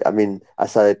collect, I mean,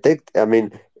 as a I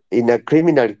mean, in a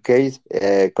criminal case,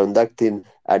 conducting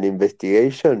an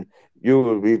investigation, you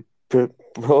will be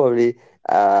probably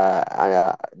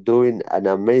doing an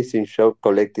amazing job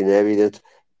collecting evidence,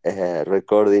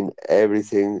 recording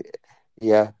everything.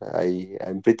 Yeah,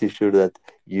 I'm pretty sure that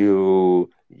you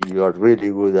are really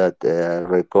good at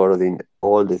recording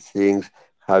all the things,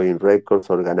 having records,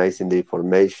 organizing the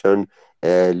information,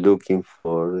 looking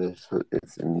for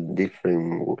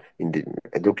different,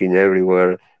 looking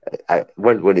everywhere.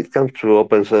 Well, when it comes to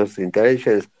open source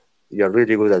intelligence, you're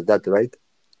really good at that, right?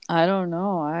 I don't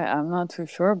know. I'm not too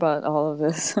sure about all of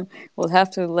this. We'll have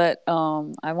to let.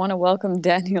 I want to welcome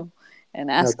Daniel and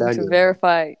Yeah, ask him to Daniel.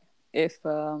 verify if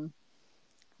what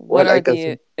Well, are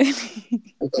the.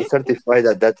 I can certify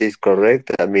that that is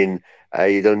correct. I mean,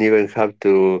 I don't even have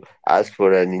to ask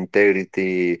for an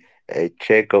integrity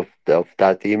check of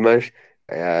that image.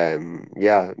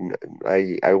 Yeah,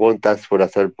 I won't ask for a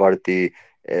third party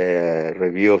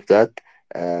review of that.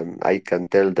 I can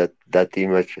tell that that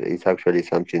image is actually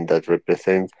something that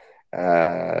represents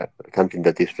something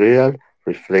that is real,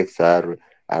 reflects a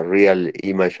real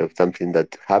image of something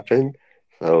that happened.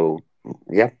 So,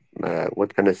 yeah,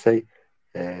 what can I say?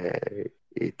 Uh,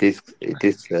 it is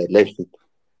legit.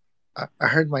 I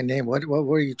heard my name. What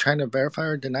were you trying to verify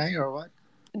or deny or what?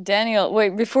 Daniel,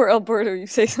 wait, before Alberto, you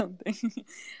say something.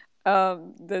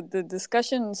 The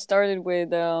discussion started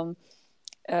with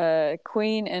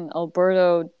Queen and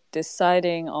Alberto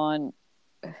deciding on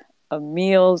a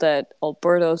meal that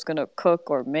Alberto's gonna cook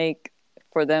or make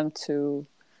for them to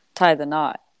tie the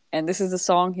knot. And this is the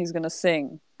song he's gonna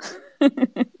sing.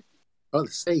 Oh,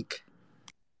 the steak.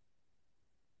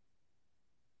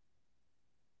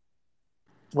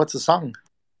 What's the song?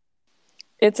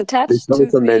 It's It's attached to also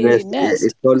the the nest. nest.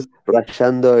 It's called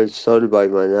Rayando el Sol by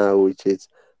Maná, which is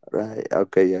right.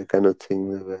 Okay, I cannot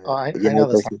sing. Oh, I Yeah, know I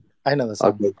the can song. sing. I know the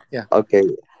song. Okay, Yeah. okay.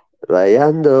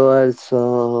 Rayando el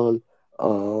sol,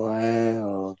 oh,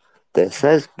 oh,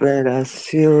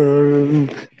 desesperación,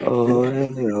 oh,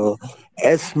 oh.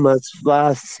 Es más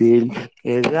fácil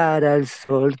llegar al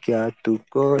sol que a tu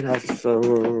corazón.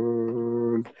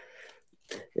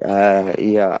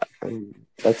 Yeah,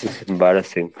 that is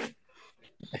embarrassing.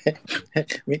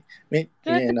 me, me, me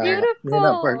That's and beautiful.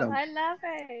 Alberto. I love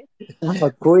it. Ah,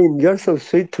 Queen, you're so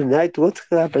sweet tonight. What's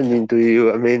happening to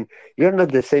you? I mean, you're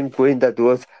not the same Queen that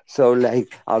was so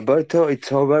like Alberto.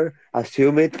 It's over.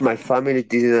 Assume it. My family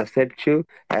didn't accept you.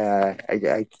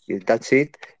 That's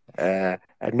it. And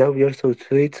now you're so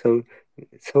sweet.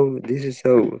 So this is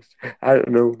so. I don't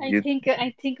know. You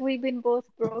I think we've been both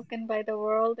broken by the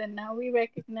world, and now we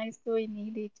recognize we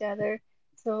need each other.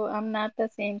 So I'm not the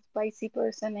same spicy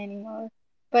person anymore,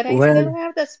 but I still well.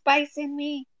 have the spice in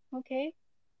me. Okay.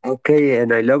 Okay,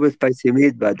 and I love spicy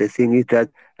meat, but the thing is that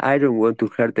I don't want to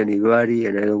hurt anybody,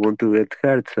 and I don't want to get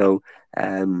hurt. So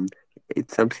um,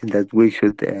 it's something that we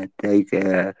should take.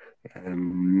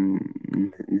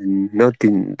 Not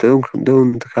in,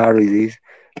 don't hurry this.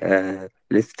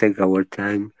 Let's take our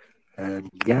time.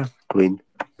 Yeah, Queen.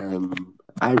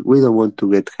 We don't want to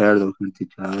get hurt or hurt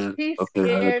each other He's or hurt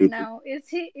other scared people. now. Is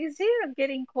he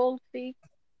getting cold feet?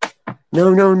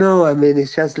 No, no, no. I mean,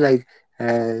 it's just like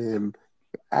um,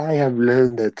 I have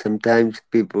learned that sometimes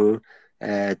people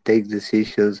take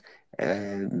decisions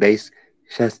based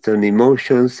just on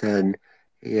emotions, and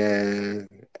yeah,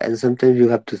 and sometimes you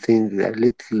have to think a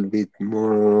little bit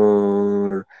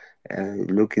more,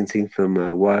 looking things from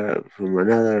from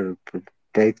another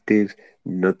perspective,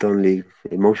 not only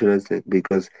emotional,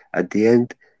 because at the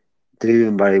end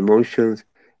driven by emotions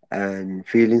and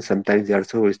feelings. Sometimes they are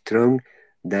so strong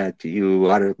that you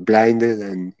are blinded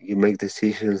and you make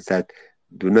decisions that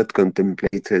do not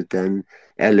contemplate certain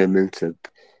elements that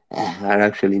are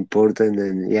actually important.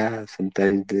 And yeah,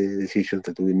 sometimes the decisions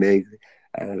that we make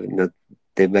are not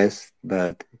the best,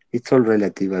 but it's all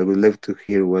relative. I would love to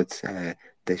hear what's the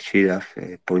Shiraf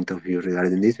point of view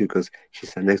regarding this because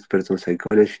she's an expert on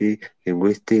psychology,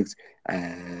 linguistics,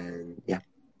 and yeah.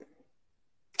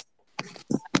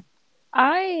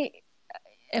 I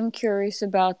am curious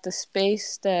about the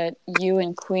space that you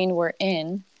and Queen were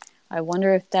in. I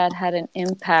wonder if that had an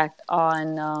impact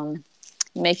on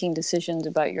making decisions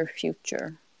about your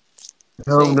future.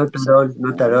 No, So, not at so all.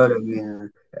 Not at no. all. I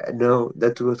mean, no,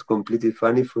 that was completely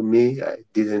funny for me. I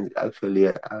didn't actually.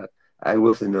 I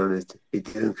wasn't honest. It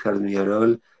didn't hurt me at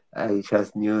all. I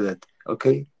just knew that.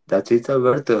 Okay, that's it,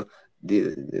 Alberto.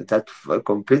 That's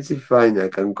completely fine. I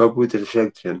can cope with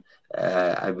rejection.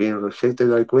 I've been rejected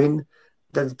by Queen.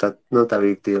 That's not a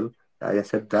big deal. I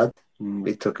accept that.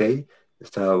 It's okay.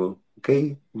 So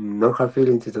okay, no hard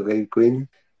feelings. It's okay, Queen.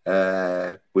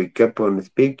 We kept on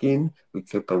speaking, we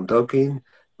kept on talking,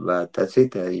 but that's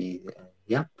it. I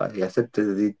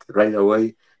accepted it right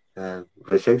away.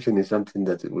 Rejection is something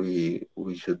that we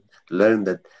should learn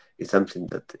that is something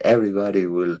that everybody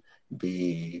will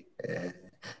be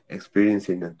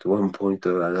experiencing at one point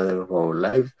or another of our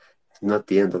lives. It's not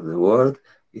the end of the world.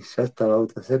 It's just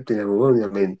about accepting and moving. I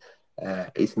mean,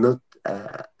 it's not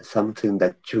something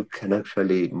that you can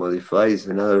actually modify. It's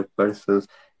another person's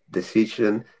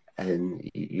decision, and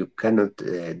you cannot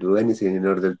do anything in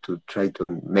order to try to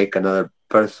make another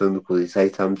person who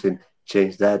decides something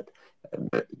change that.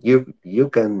 You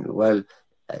can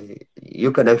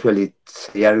you can actually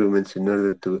say arguments in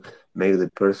order to make the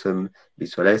person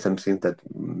visualize something that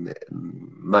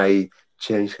might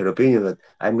change her opinion. But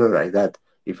I'm not like that.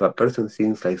 If a person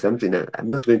thinks like something,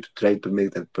 I'm not going to try to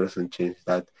make that person change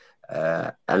that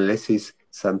unless it's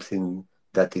something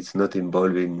that is not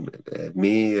involving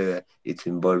me, it's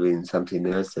involving something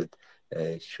else that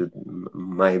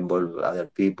might involve other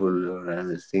people or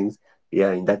other things.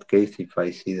 Yeah, in that case, if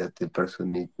I see that the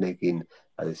person is making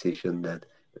a decision that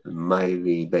might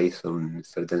be based on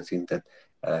certain things that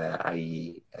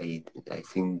I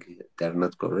think they're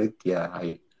not correct, yeah,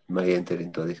 I might enter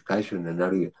into a discussion and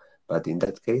argue. But in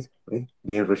that case, okay,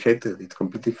 being rejected, it's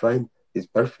completely fine. it's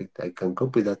perfect. I can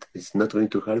cope with that. It's not going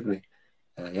to hurt me.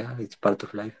 Yeah, it's part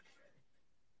of life.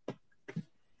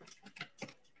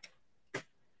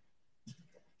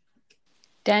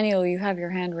 Daniel, you have your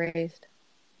hand raised.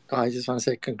 Oh, I just want to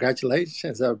say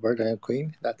congratulations, Alberta and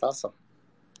Queen. That's awesome.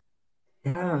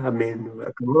 Yeah, I mean,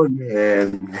 come on.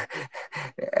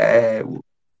 Uh,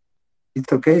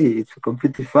 it's okay. It's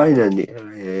completely fine, and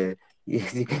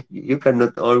you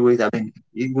cannot always. I mean,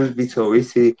 it would be so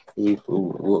easy if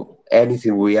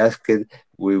anything we asked,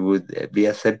 we would be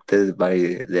accepted by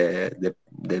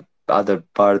the other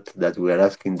part that we are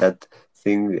asking that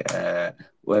thing.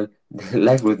 Well,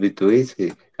 life would be too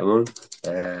easy. Come on,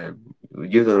 uh,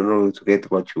 you don't know to get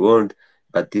what you want.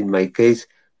 But in my case,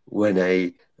 when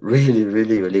I really,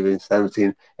 really believe in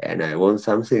something and I want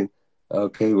something.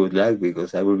 Okay, good luck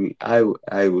because I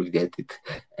will get it.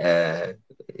 Uh,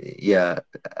 yeah,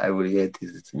 I will get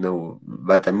it. No,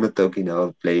 but I'm not talking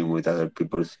about playing with other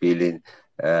people's feelings.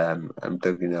 I'm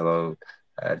talking about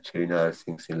achieving other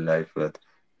things in life. But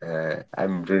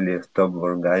I'm really a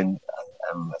stubborn guy.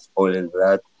 I'm a spoiled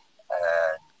brat.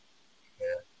 Uh,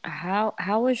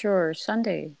 How was your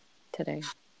Sunday today?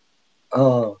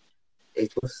 oh,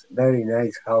 it was very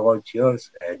nice. How about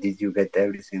yours? Did you get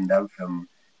everything done from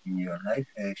in your life,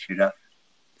 Shira?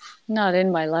 Not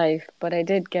in my life, but I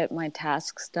did get my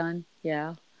tasks done.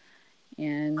 Yeah,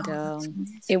 and Oh, that's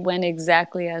it amazing. went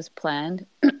exactly as planned.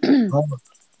 Oh,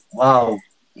 wow,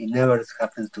 it never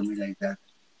happens to me like that.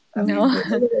 I mean, No,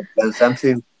 whenever I plan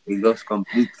something, it goes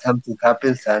complete. Something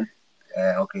happens, and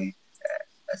okay,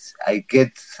 I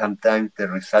get sometimes the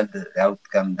result, the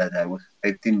outcome that I was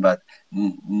expecting, but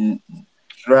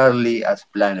rarely as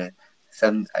planned.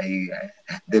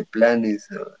 The plan is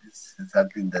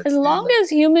something as that's long as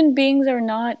human beings are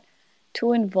not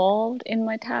too involved in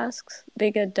my tasks,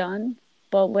 they get done.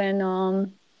 But when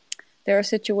there are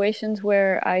situations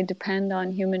where I depend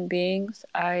on human beings,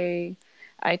 I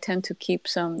tend to keep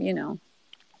some,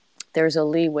 there's a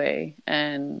leeway,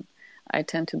 and I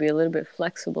tend to be a little bit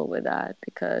flexible with that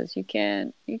because you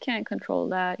can't control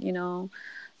that.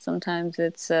 Sometimes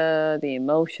it's the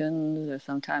emotions, or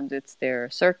sometimes it's their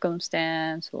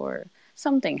circumstance, or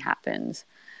something happens.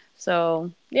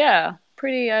 So yeah,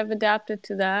 pretty. I've adapted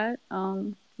to that.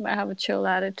 I have a chill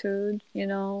attitude.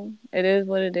 It is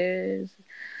what it is.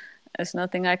 There's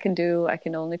nothing I can do. I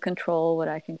can only control what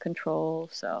I can control.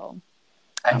 So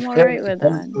I've I'm all heard, right with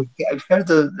I've that. heard, I've heard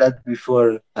of that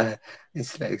before.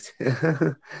 It's like,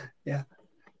 yeah,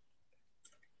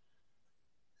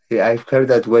 yeah, I've heard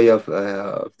that way of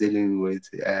dealing with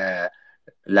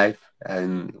life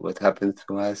and what happens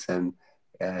to us and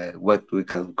what we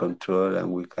can control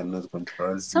and we cannot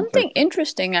control. In terms Something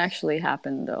interesting actually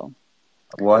happened though.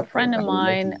 of A what friend of I would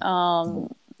like mine,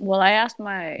 well, I asked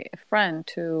my friend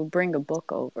to bring a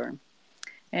book over,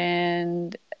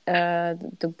 and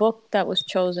the book that was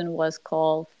chosen was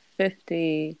called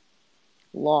 50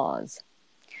 Laws.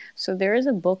 So there is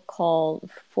a book called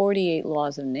 48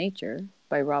 Laws of Nature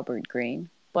by Robert Greene,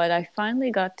 but I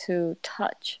finally got to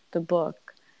touch the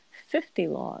book 50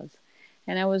 Laws,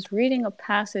 and I was reading a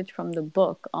passage from the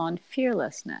book on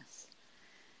fearlessness.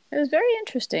 It was very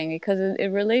interesting because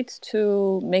it relates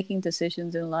to making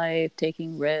decisions in life,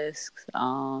 taking risks,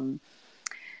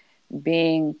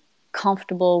 being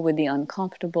comfortable with the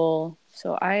uncomfortable.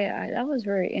 So I that was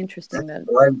very interesting. That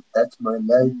that's my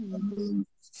life. I mm,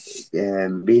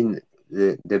 mean, being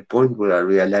the point where I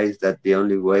realized that the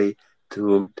only way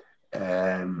to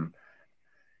um,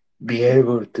 be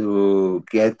able to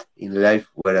get in life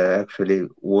where I actually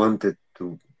wanted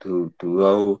to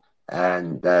go,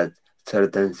 and that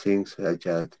certain things such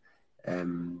as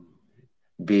um,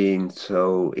 being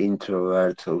so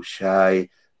introvert, so shy,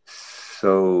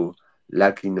 so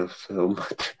lacking of so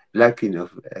much, lacking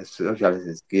of social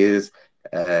skills,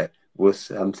 was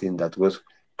something that was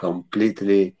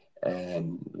completely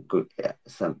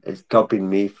stopping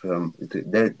me from.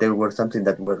 There was something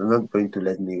that was not going to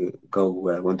let me go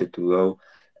where I wanted to go,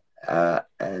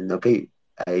 and okay,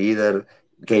 I either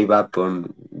gave up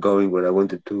on going where I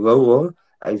wanted to go, or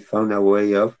I found a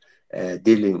way of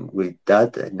dealing with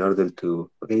that in order to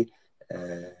uh,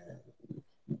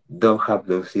 don't have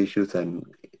those issues and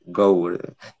go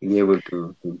be able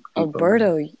to keep on.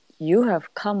 Alberto, you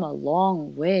have come a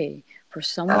long way for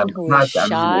someone who is But I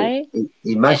mean, shy.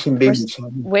 imagine For being shy.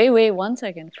 wait, 1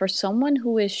 second. For someone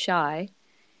who is shy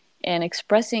and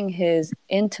expressing his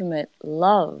intimate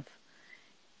love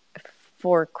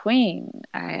for Queen,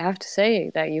 I have to say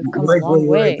that you've come a Wait, long wait, wait,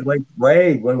 way. wait,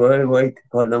 wait, wait, wait, wait.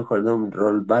 Hold on,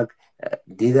 roll back.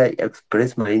 Did I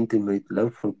express my intimate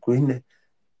love for Queen?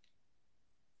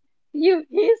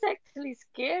 He's actually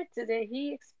scared today.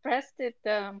 He expressed it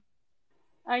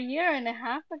A year and a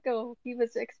half ago, he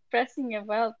was expressing it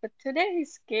well, but today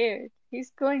he's scared.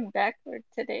 He's going backward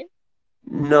today.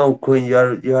 No, Queen,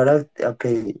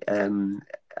 okay.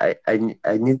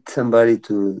 I need somebody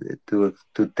to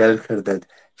tell her that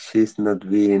she's not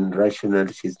being rational.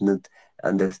 She's not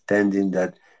understanding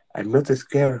that I'm not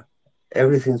scared.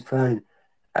 Everything's fine.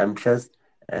 I'm just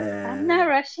I'm uh, not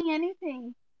rushing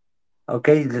anything.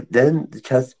 okay. Then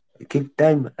just keep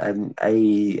time.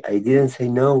 I didn't say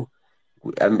no.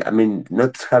 I mean,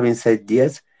 not having said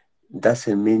yes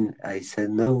doesn't mean I said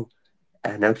no.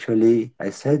 And actually, I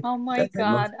said Oh my that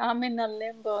I'm God, I'm in a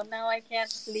limbo. Now I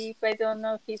can't sleep. I don't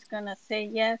know if he's gonna say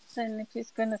yes and if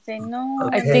he's gonna say no,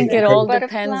 I and then think okay. I it have Okay. all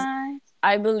depends. butterflies.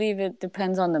 I believe it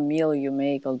depends on the meal you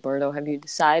make, Alberto. Have you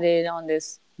decided on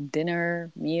this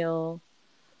dinner meal?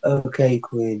 Okay,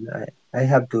 Queen. I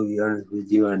have to be honest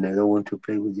with you, and I don't want to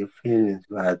play with your feelings,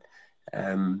 but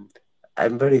um,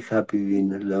 I'm very happy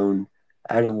being alone.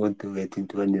 I don't want to get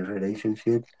into any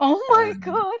relationship. Oh my Um,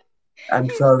 God, I'm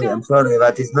stop sorry,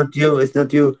 but it's talking. not you. It's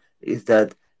not you. It's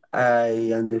that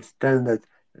I understand that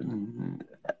um,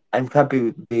 I'm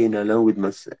happy being alone with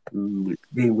myself,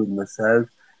 being with myself.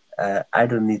 I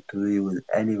don't need to be with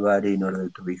anybody in order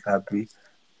to be happy.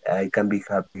 I can be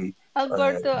happy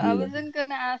Alberto, I being wasn't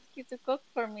gonna ask you to cook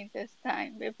for me this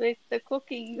time. If it's the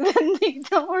cooking, then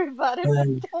don't worry about it. But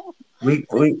alone. don't.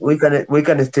 We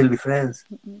can still be friends.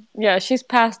 Yeah, she's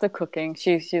past the cooking.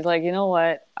 She's like, you know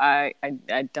what? I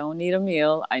don't need a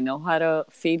meal. I know how to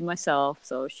feed myself,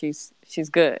 so she's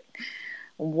good.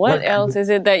 What Well, else is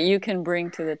it that you can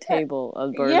bring to the table,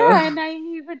 Alberto? Yeah, and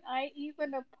I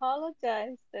even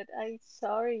apologized that I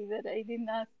sorry that I did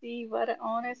not see what an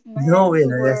honest man no, you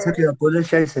and I accept were. your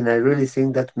apologize, and I really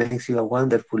think that makes you a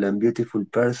wonderful and beautiful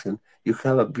person. You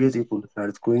have a beautiful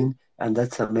heart, Queen, and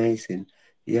that's amazing.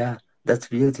 Yeah, that's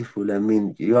beautiful. I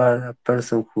mean, you are a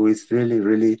person who is really,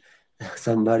 really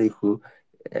somebody who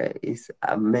is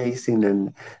amazing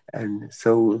and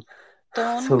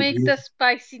Don't so make the beautiful.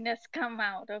 spiciness come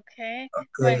out, okay? Okay,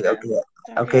 When okay,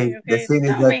 okay, okay. The okay, thing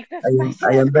is don't that make the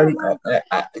I spiciness am very come out.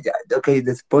 yeah, okay.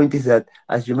 The point is that,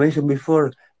 as you mentioned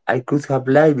before, I could have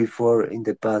lied before in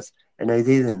the past, and I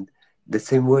didn't. The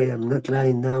same way, I'm not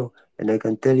lying now, and I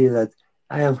can tell you that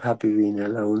I am happy being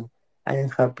alone. I am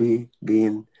happy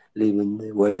being living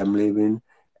the way I'm living,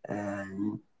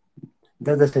 and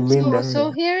that doesn't mean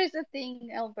So here is the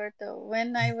thing, Alberto.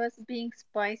 When I was being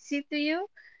spicy to you,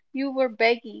 you were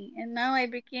begging, and now I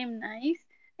became nice,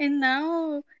 and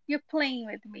now you're playing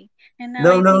with me, and now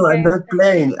no, I no, think I'm I not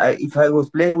playing. understand. If I was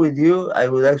playing with you, I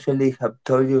would actually have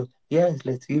told you, yes,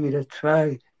 let's give it a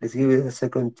try. Let's give it a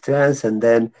second chance. And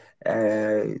then,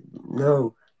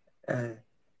 no, uh,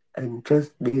 and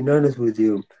just being honest with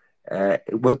you,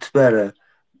 what's better?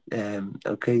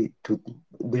 Okay, do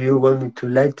you want me to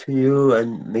lie to you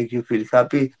and make you feel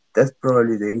happy? That's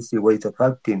probably the easy way of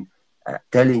acting,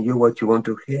 telling you what you want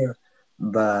to hear.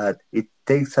 But it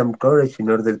takes some courage in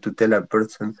order to tell a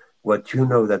person what you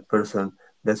know that person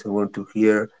doesn't want to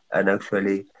hear, and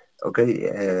actually,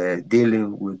 okay,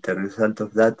 dealing with the result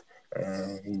of that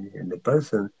in the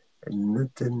person. And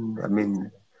not, I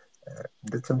mean,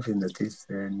 that's something that is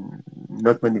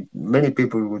not many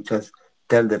people would just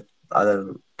tell the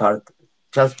other part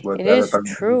just what It the other is part.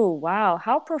 true. Wow,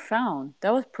 how profound.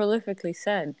 That was prolifically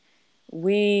said.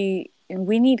 We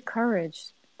need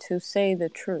courage to say the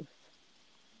truth.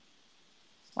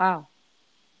 Wow,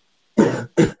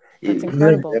 that's Even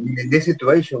I incredible. mean, in this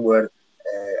situation where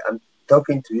I'm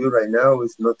talking to you right now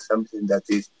is not something that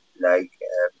is like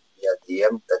via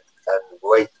DM that can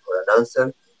wait for an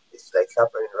answer. It's like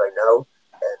happening right now,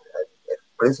 and I'm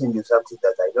expressing you something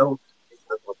that I know is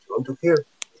not what you want to hear.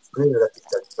 It's clear that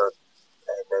that's not,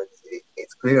 and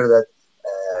it's clear that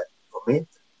for me,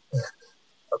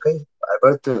 okay,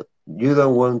 Alberto, you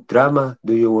don't want drama.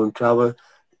 Do you want trouble?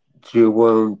 Do you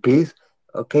want peace?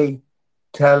 Okay,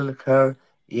 tell her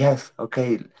yes.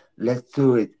 Okay, let's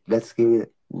do it. Let's give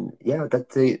it. Yeah,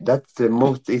 that's the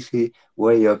most easy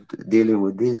way of dealing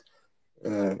with this.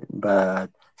 But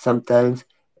sometimes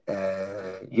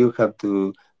you have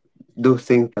to do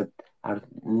things that are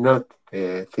not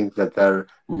things that are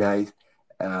nice.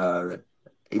 Uh,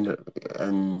 you know,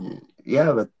 and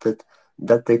yeah, but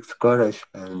that takes courage,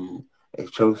 and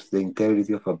it shows the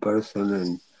integrity of a person.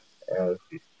 And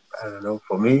I don't know.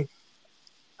 For me,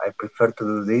 I prefer to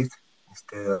do this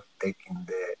instead of taking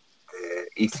the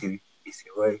easy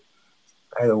way.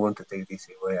 I don't want to take the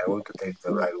easy way. I want to take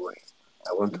the right way.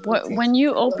 I want to do things When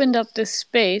you the right opened way. up this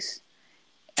space,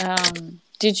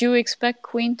 did you expect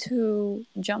Queen to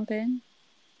jump in?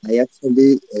 I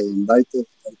actually invited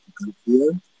her to come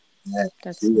here. That's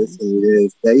She was nice. in the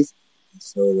United States,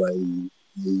 so I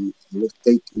I was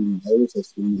taking those as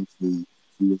soon as she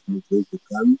was not going to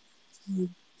come. So,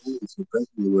 yeah, it surprised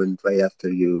me when right after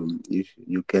you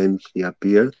came, she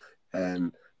appeared,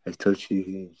 and I thought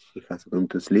she has gone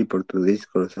to sleep or to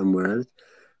Discord or somewhere else.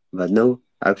 But no,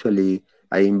 actually,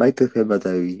 I invited her, but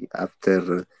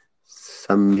after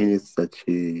some minutes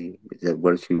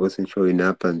where she wasn't showing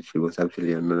up and she was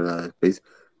actually on another place,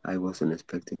 I wasn't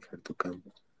expecting her to come.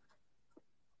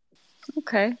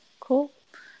 Okay, cool.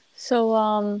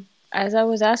 So, as I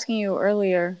was asking you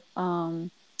earlier,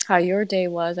 how your day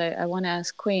was, I want to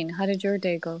ask Queen, how did your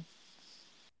day go?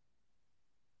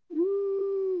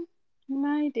 Mm,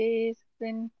 my day's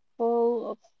been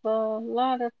full of a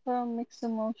lot of mixed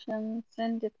emotions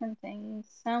and different things.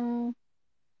 Some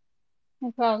I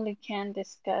probably can't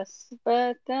discuss,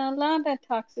 but a lot of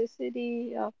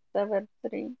toxicity of the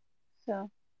Web3. So,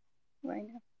 right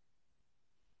now.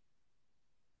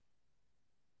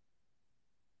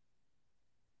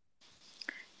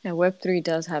 Yeah, Web3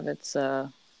 does have its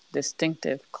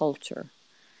distinctive culture.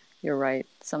 You're right.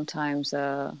 Sometimes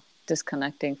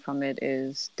disconnecting from it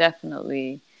is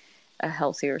definitely a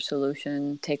healthier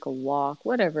solution. Take a walk,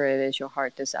 whatever it is your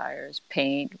heart desires.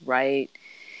 Paint, write,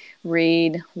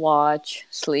 read, watch,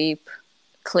 sleep,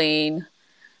 clean,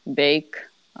 bake.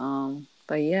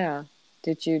 But yeah,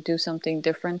 did you do something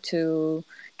different to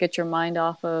get your mind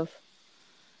off of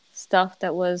stuff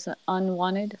that was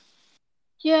unwanted?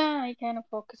 Yeah, I kind of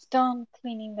focused on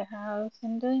cleaning the house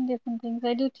and doing different things.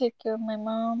 I do take care of my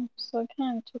mom, so I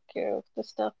kind of took care of the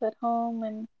stuff at home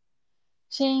and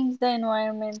changed the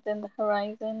environment and the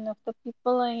horizon of the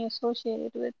people I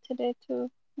associated with today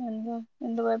too in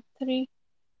the Web3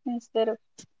 instead of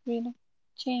you know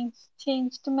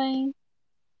changed my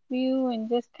view and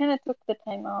just kind of took the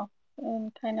time off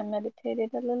and kind of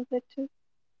meditated a little bit too.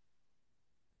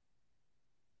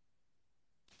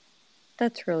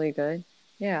 That's really good.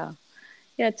 Yeah.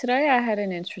 Yeah, today I had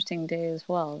an interesting day as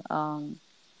well.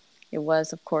 It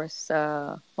was, of course,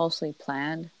 mostly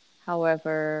planned.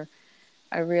 However,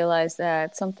 I realized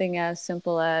that something as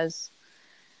simple as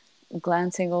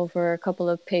glancing over a couple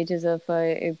of pages of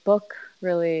a book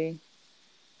really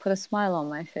put a smile on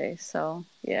my face. So,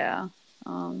 yeah.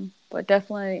 But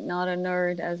definitely not a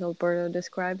nerd as Alberto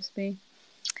describes me.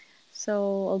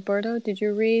 So, Alberto, did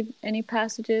you read any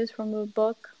passages from a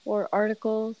book or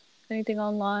articles, anything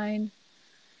online?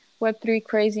 Web3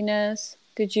 craziness?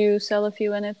 Did you sell a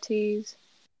few NFTs?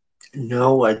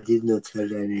 No, I did not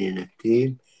sell any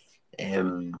NFT.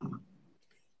 Um,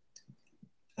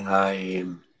 I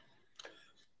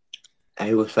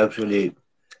I was actually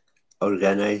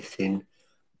organizing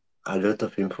a lot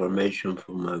of information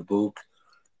for my book.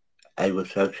 I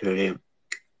was actually,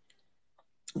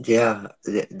 yeah,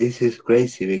 this is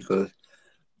crazy because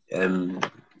um,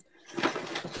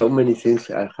 so many things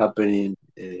are happening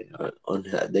on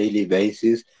a daily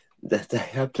basis that I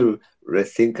have to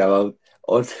rethink about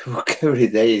all the book every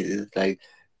day. It's like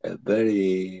a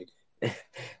very,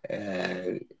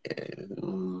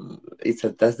 it's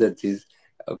a task that is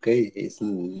okay. It's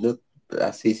not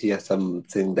as easy as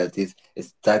something that is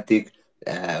static.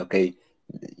 Okay,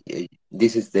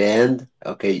 this is the end.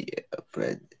 Okay,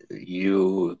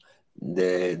 you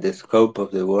the scope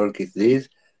of the work is this.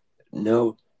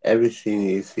 No, everything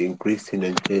is increasing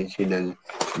and changing, and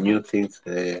new things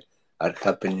are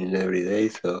happening every day.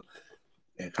 So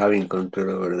having control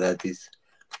over that is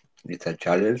it's a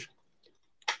challenge.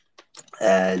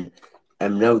 And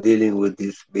I'm now dealing with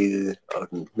this big, or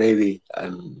maybe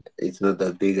it's not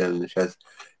that big, and just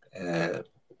uh,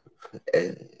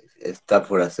 uh, stop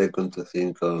for a second to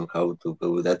think on how to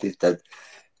go with that. Is that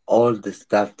all the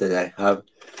stuff that I have,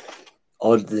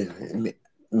 all the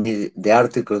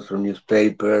articles from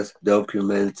newspapers,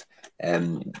 documents,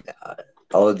 um, uh,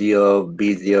 audio,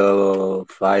 video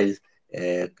files,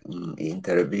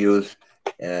 interviews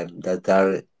that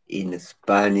are in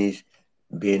Spanish,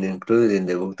 being included in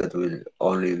the book that will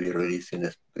only be released in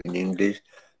English.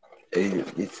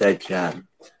 It's such a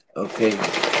okay.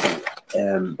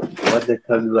 What the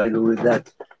hell do I do with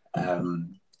that?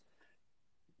 Um,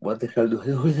 what the hell do I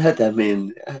do with that? I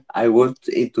mean, I want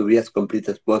it to be as complete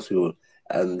as possible,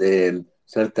 and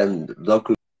certain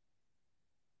documents.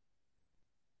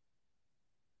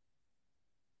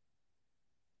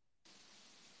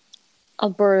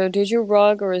 Alberto, did you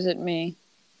rug or is it me?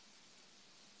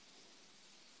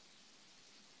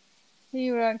 He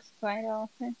rugs quite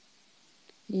often.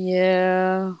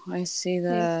 Yeah, I see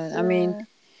that. He's I mean,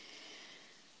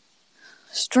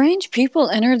 strange people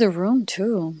enter the room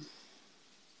too.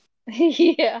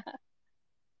 yeah.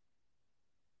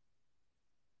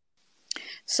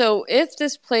 So if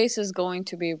this place is going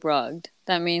to be rugged,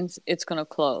 that means it's going to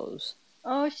close.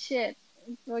 Oh shit.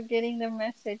 We're getting the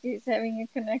message. He's having a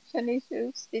connection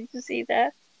issues. Did you see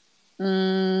that?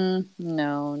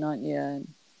 No, not yet.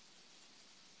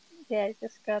 Yeah, I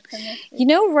just got the message. You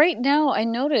know, right now I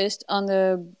noticed on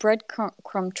the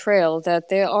breadcrumb trail that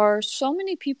there are so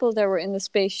many people that were in the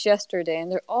space yesterday,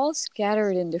 and they're all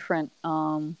scattered in different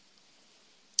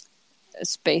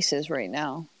spaces right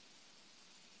now.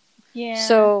 Yeah.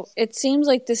 So it seems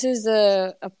like this is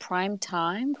a prime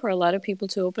time for a lot of people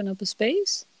to open up a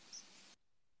space.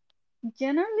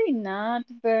 Generally not,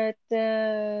 but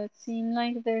seem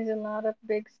like there's a lot of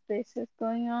big spaces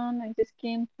going on. I just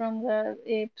came from the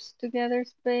Apes Together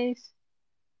space,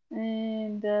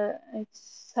 and I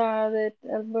saw that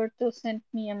Alberto sent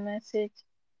me a message.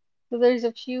 So there's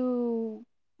a few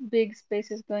big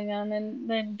spaces going on, and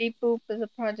then Deep Poop is a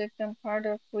project I'm part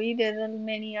of. We did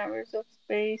many hours of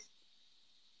space,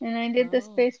 and I did the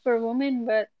space for women,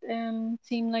 but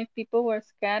seemed like people were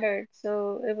scattered,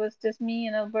 so it was just me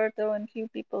and Alberto and few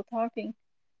people talking.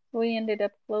 We ended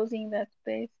up closing that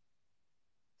space.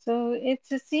 So it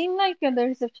seemed like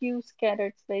there's a few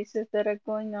scattered spaces that are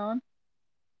going on,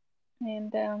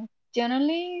 and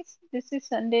generally this is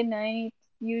Sunday night.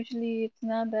 Usually it's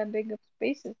not that big of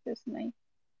spaces this night.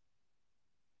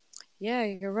 Yeah,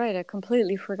 you're right. I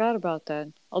completely forgot about that.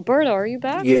 Alberto, are you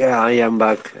back? Yeah, I am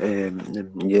back.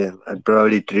 Yeah, I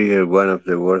probably triggered one of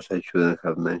the words I shouldn't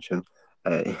have mentioned.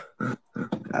 I,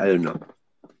 I don't know.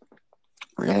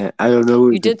 I don't know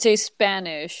You if it, did say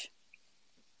Spanish.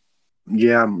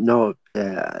 yeah, no,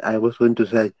 I was going to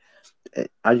say,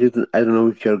 I don't know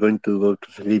if you're going to go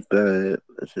to sleep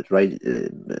right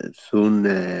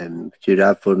soon,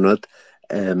 giraffe or not.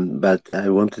 But I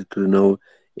wanted to know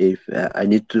if I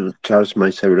need to charge my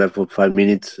cellular for 5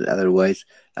 minutes. Otherwise,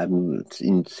 I'm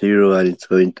in zero and it's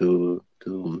going to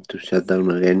shut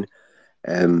down again.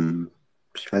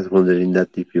 Just was wondering that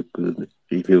if you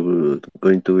were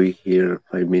going to be here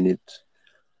 5 minutes.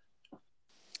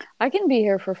 I can be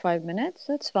here for 5 minutes.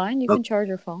 That's fine. You can charge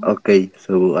your phone. Okay,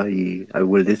 so I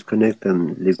will disconnect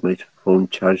and leave my phone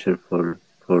charger for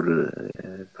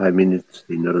 5 minutes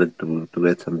in order to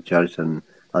get some charge, and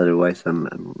otherwise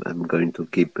I'm going to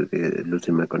keep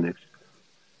losing my connection.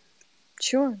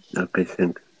 Sure. Okay,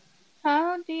 thanks.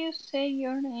 How do you say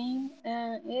your name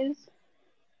is?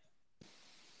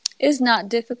 Is not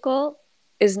difficult.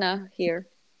 Is not here.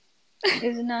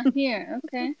 Is not here.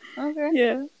 Okay. Okay.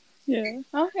 Yeah. Yeah.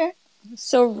 Okay.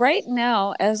 So right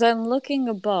now, as I'm looking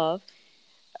above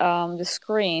the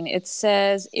screen, it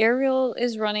says Ariel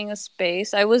is running a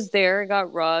space. I was there,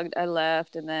 got rugged, I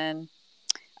left, and then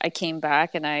I came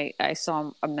back and I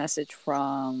saw a message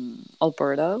from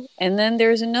Alberto. And then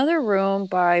there's another room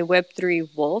by Web3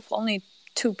 Wolf. Only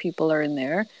 2 people are in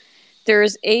there.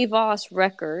 There's Avos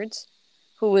Records,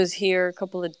 who was here a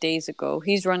couple of days ago.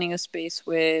 He's running a space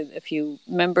with a few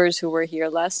members who were here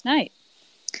last night.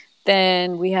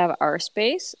 Then we have our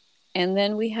space. And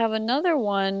then we have another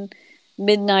one,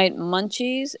 Midnight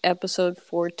Munchies, episode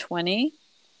 420.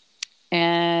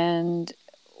 And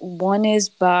one is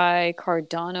by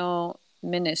Cardano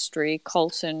Ministry,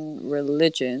 Cults and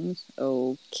Religions.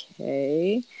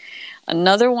 Okay.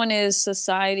 Another one is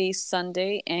Society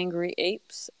Sunday, Angry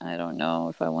Apes. I don't know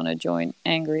if I want to join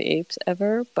Angry Apes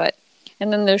ever, but.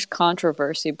 And then there's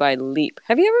Controversy by Leap.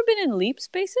 Have you ever been in Leap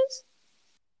spaces?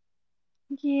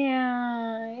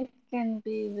 Yeah, it can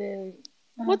be very.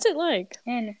 What's it like?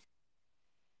 And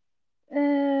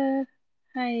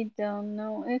I don't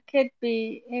know. It could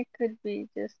be. It could be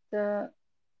just a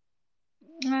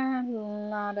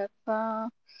lot of uh.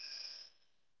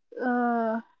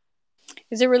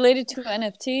 Is it related to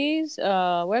NFTs,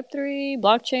 Web3,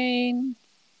 blockchain?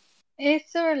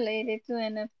 It's related to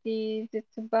NFTs.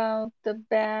 It's about the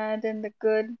bad and the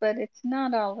good, but it's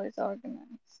not always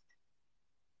organized.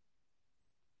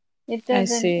 It I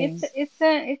doesn't. see. It's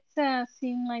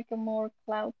seem like a more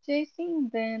cloud chasing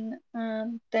than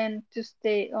to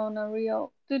stay on a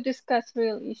real to discuss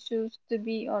real issues to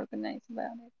be organized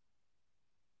about it.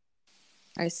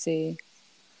 I see.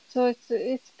 So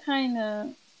it's kind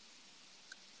of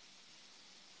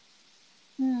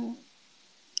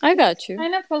I got you.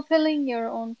 kind of fulfilling your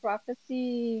own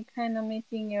prophecy, kind of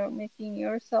making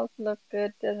yourself look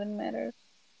good. Doesn't matter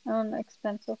on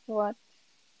expense of what.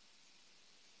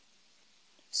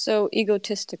 So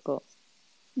egotistical.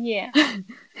 Yeah.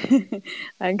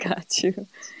 I got you.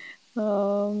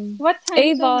 What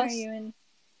time zone are you in?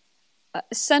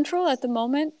 Central at the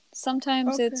moment.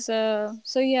 Sometimes Okay. it's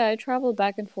so yeah, I travel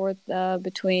back and forth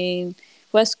between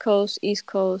West Coast, East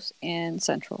Coast, and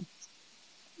Central.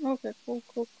 Okay,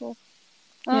 cool.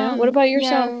 Yeah. What about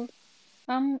yourself? Yeah,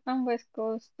 I'm West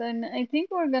Coast, and I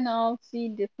think we're gonna all see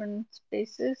different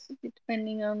spaces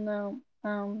depending on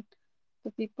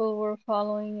the people we're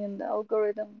following and the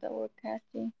algorithm that we're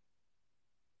catching.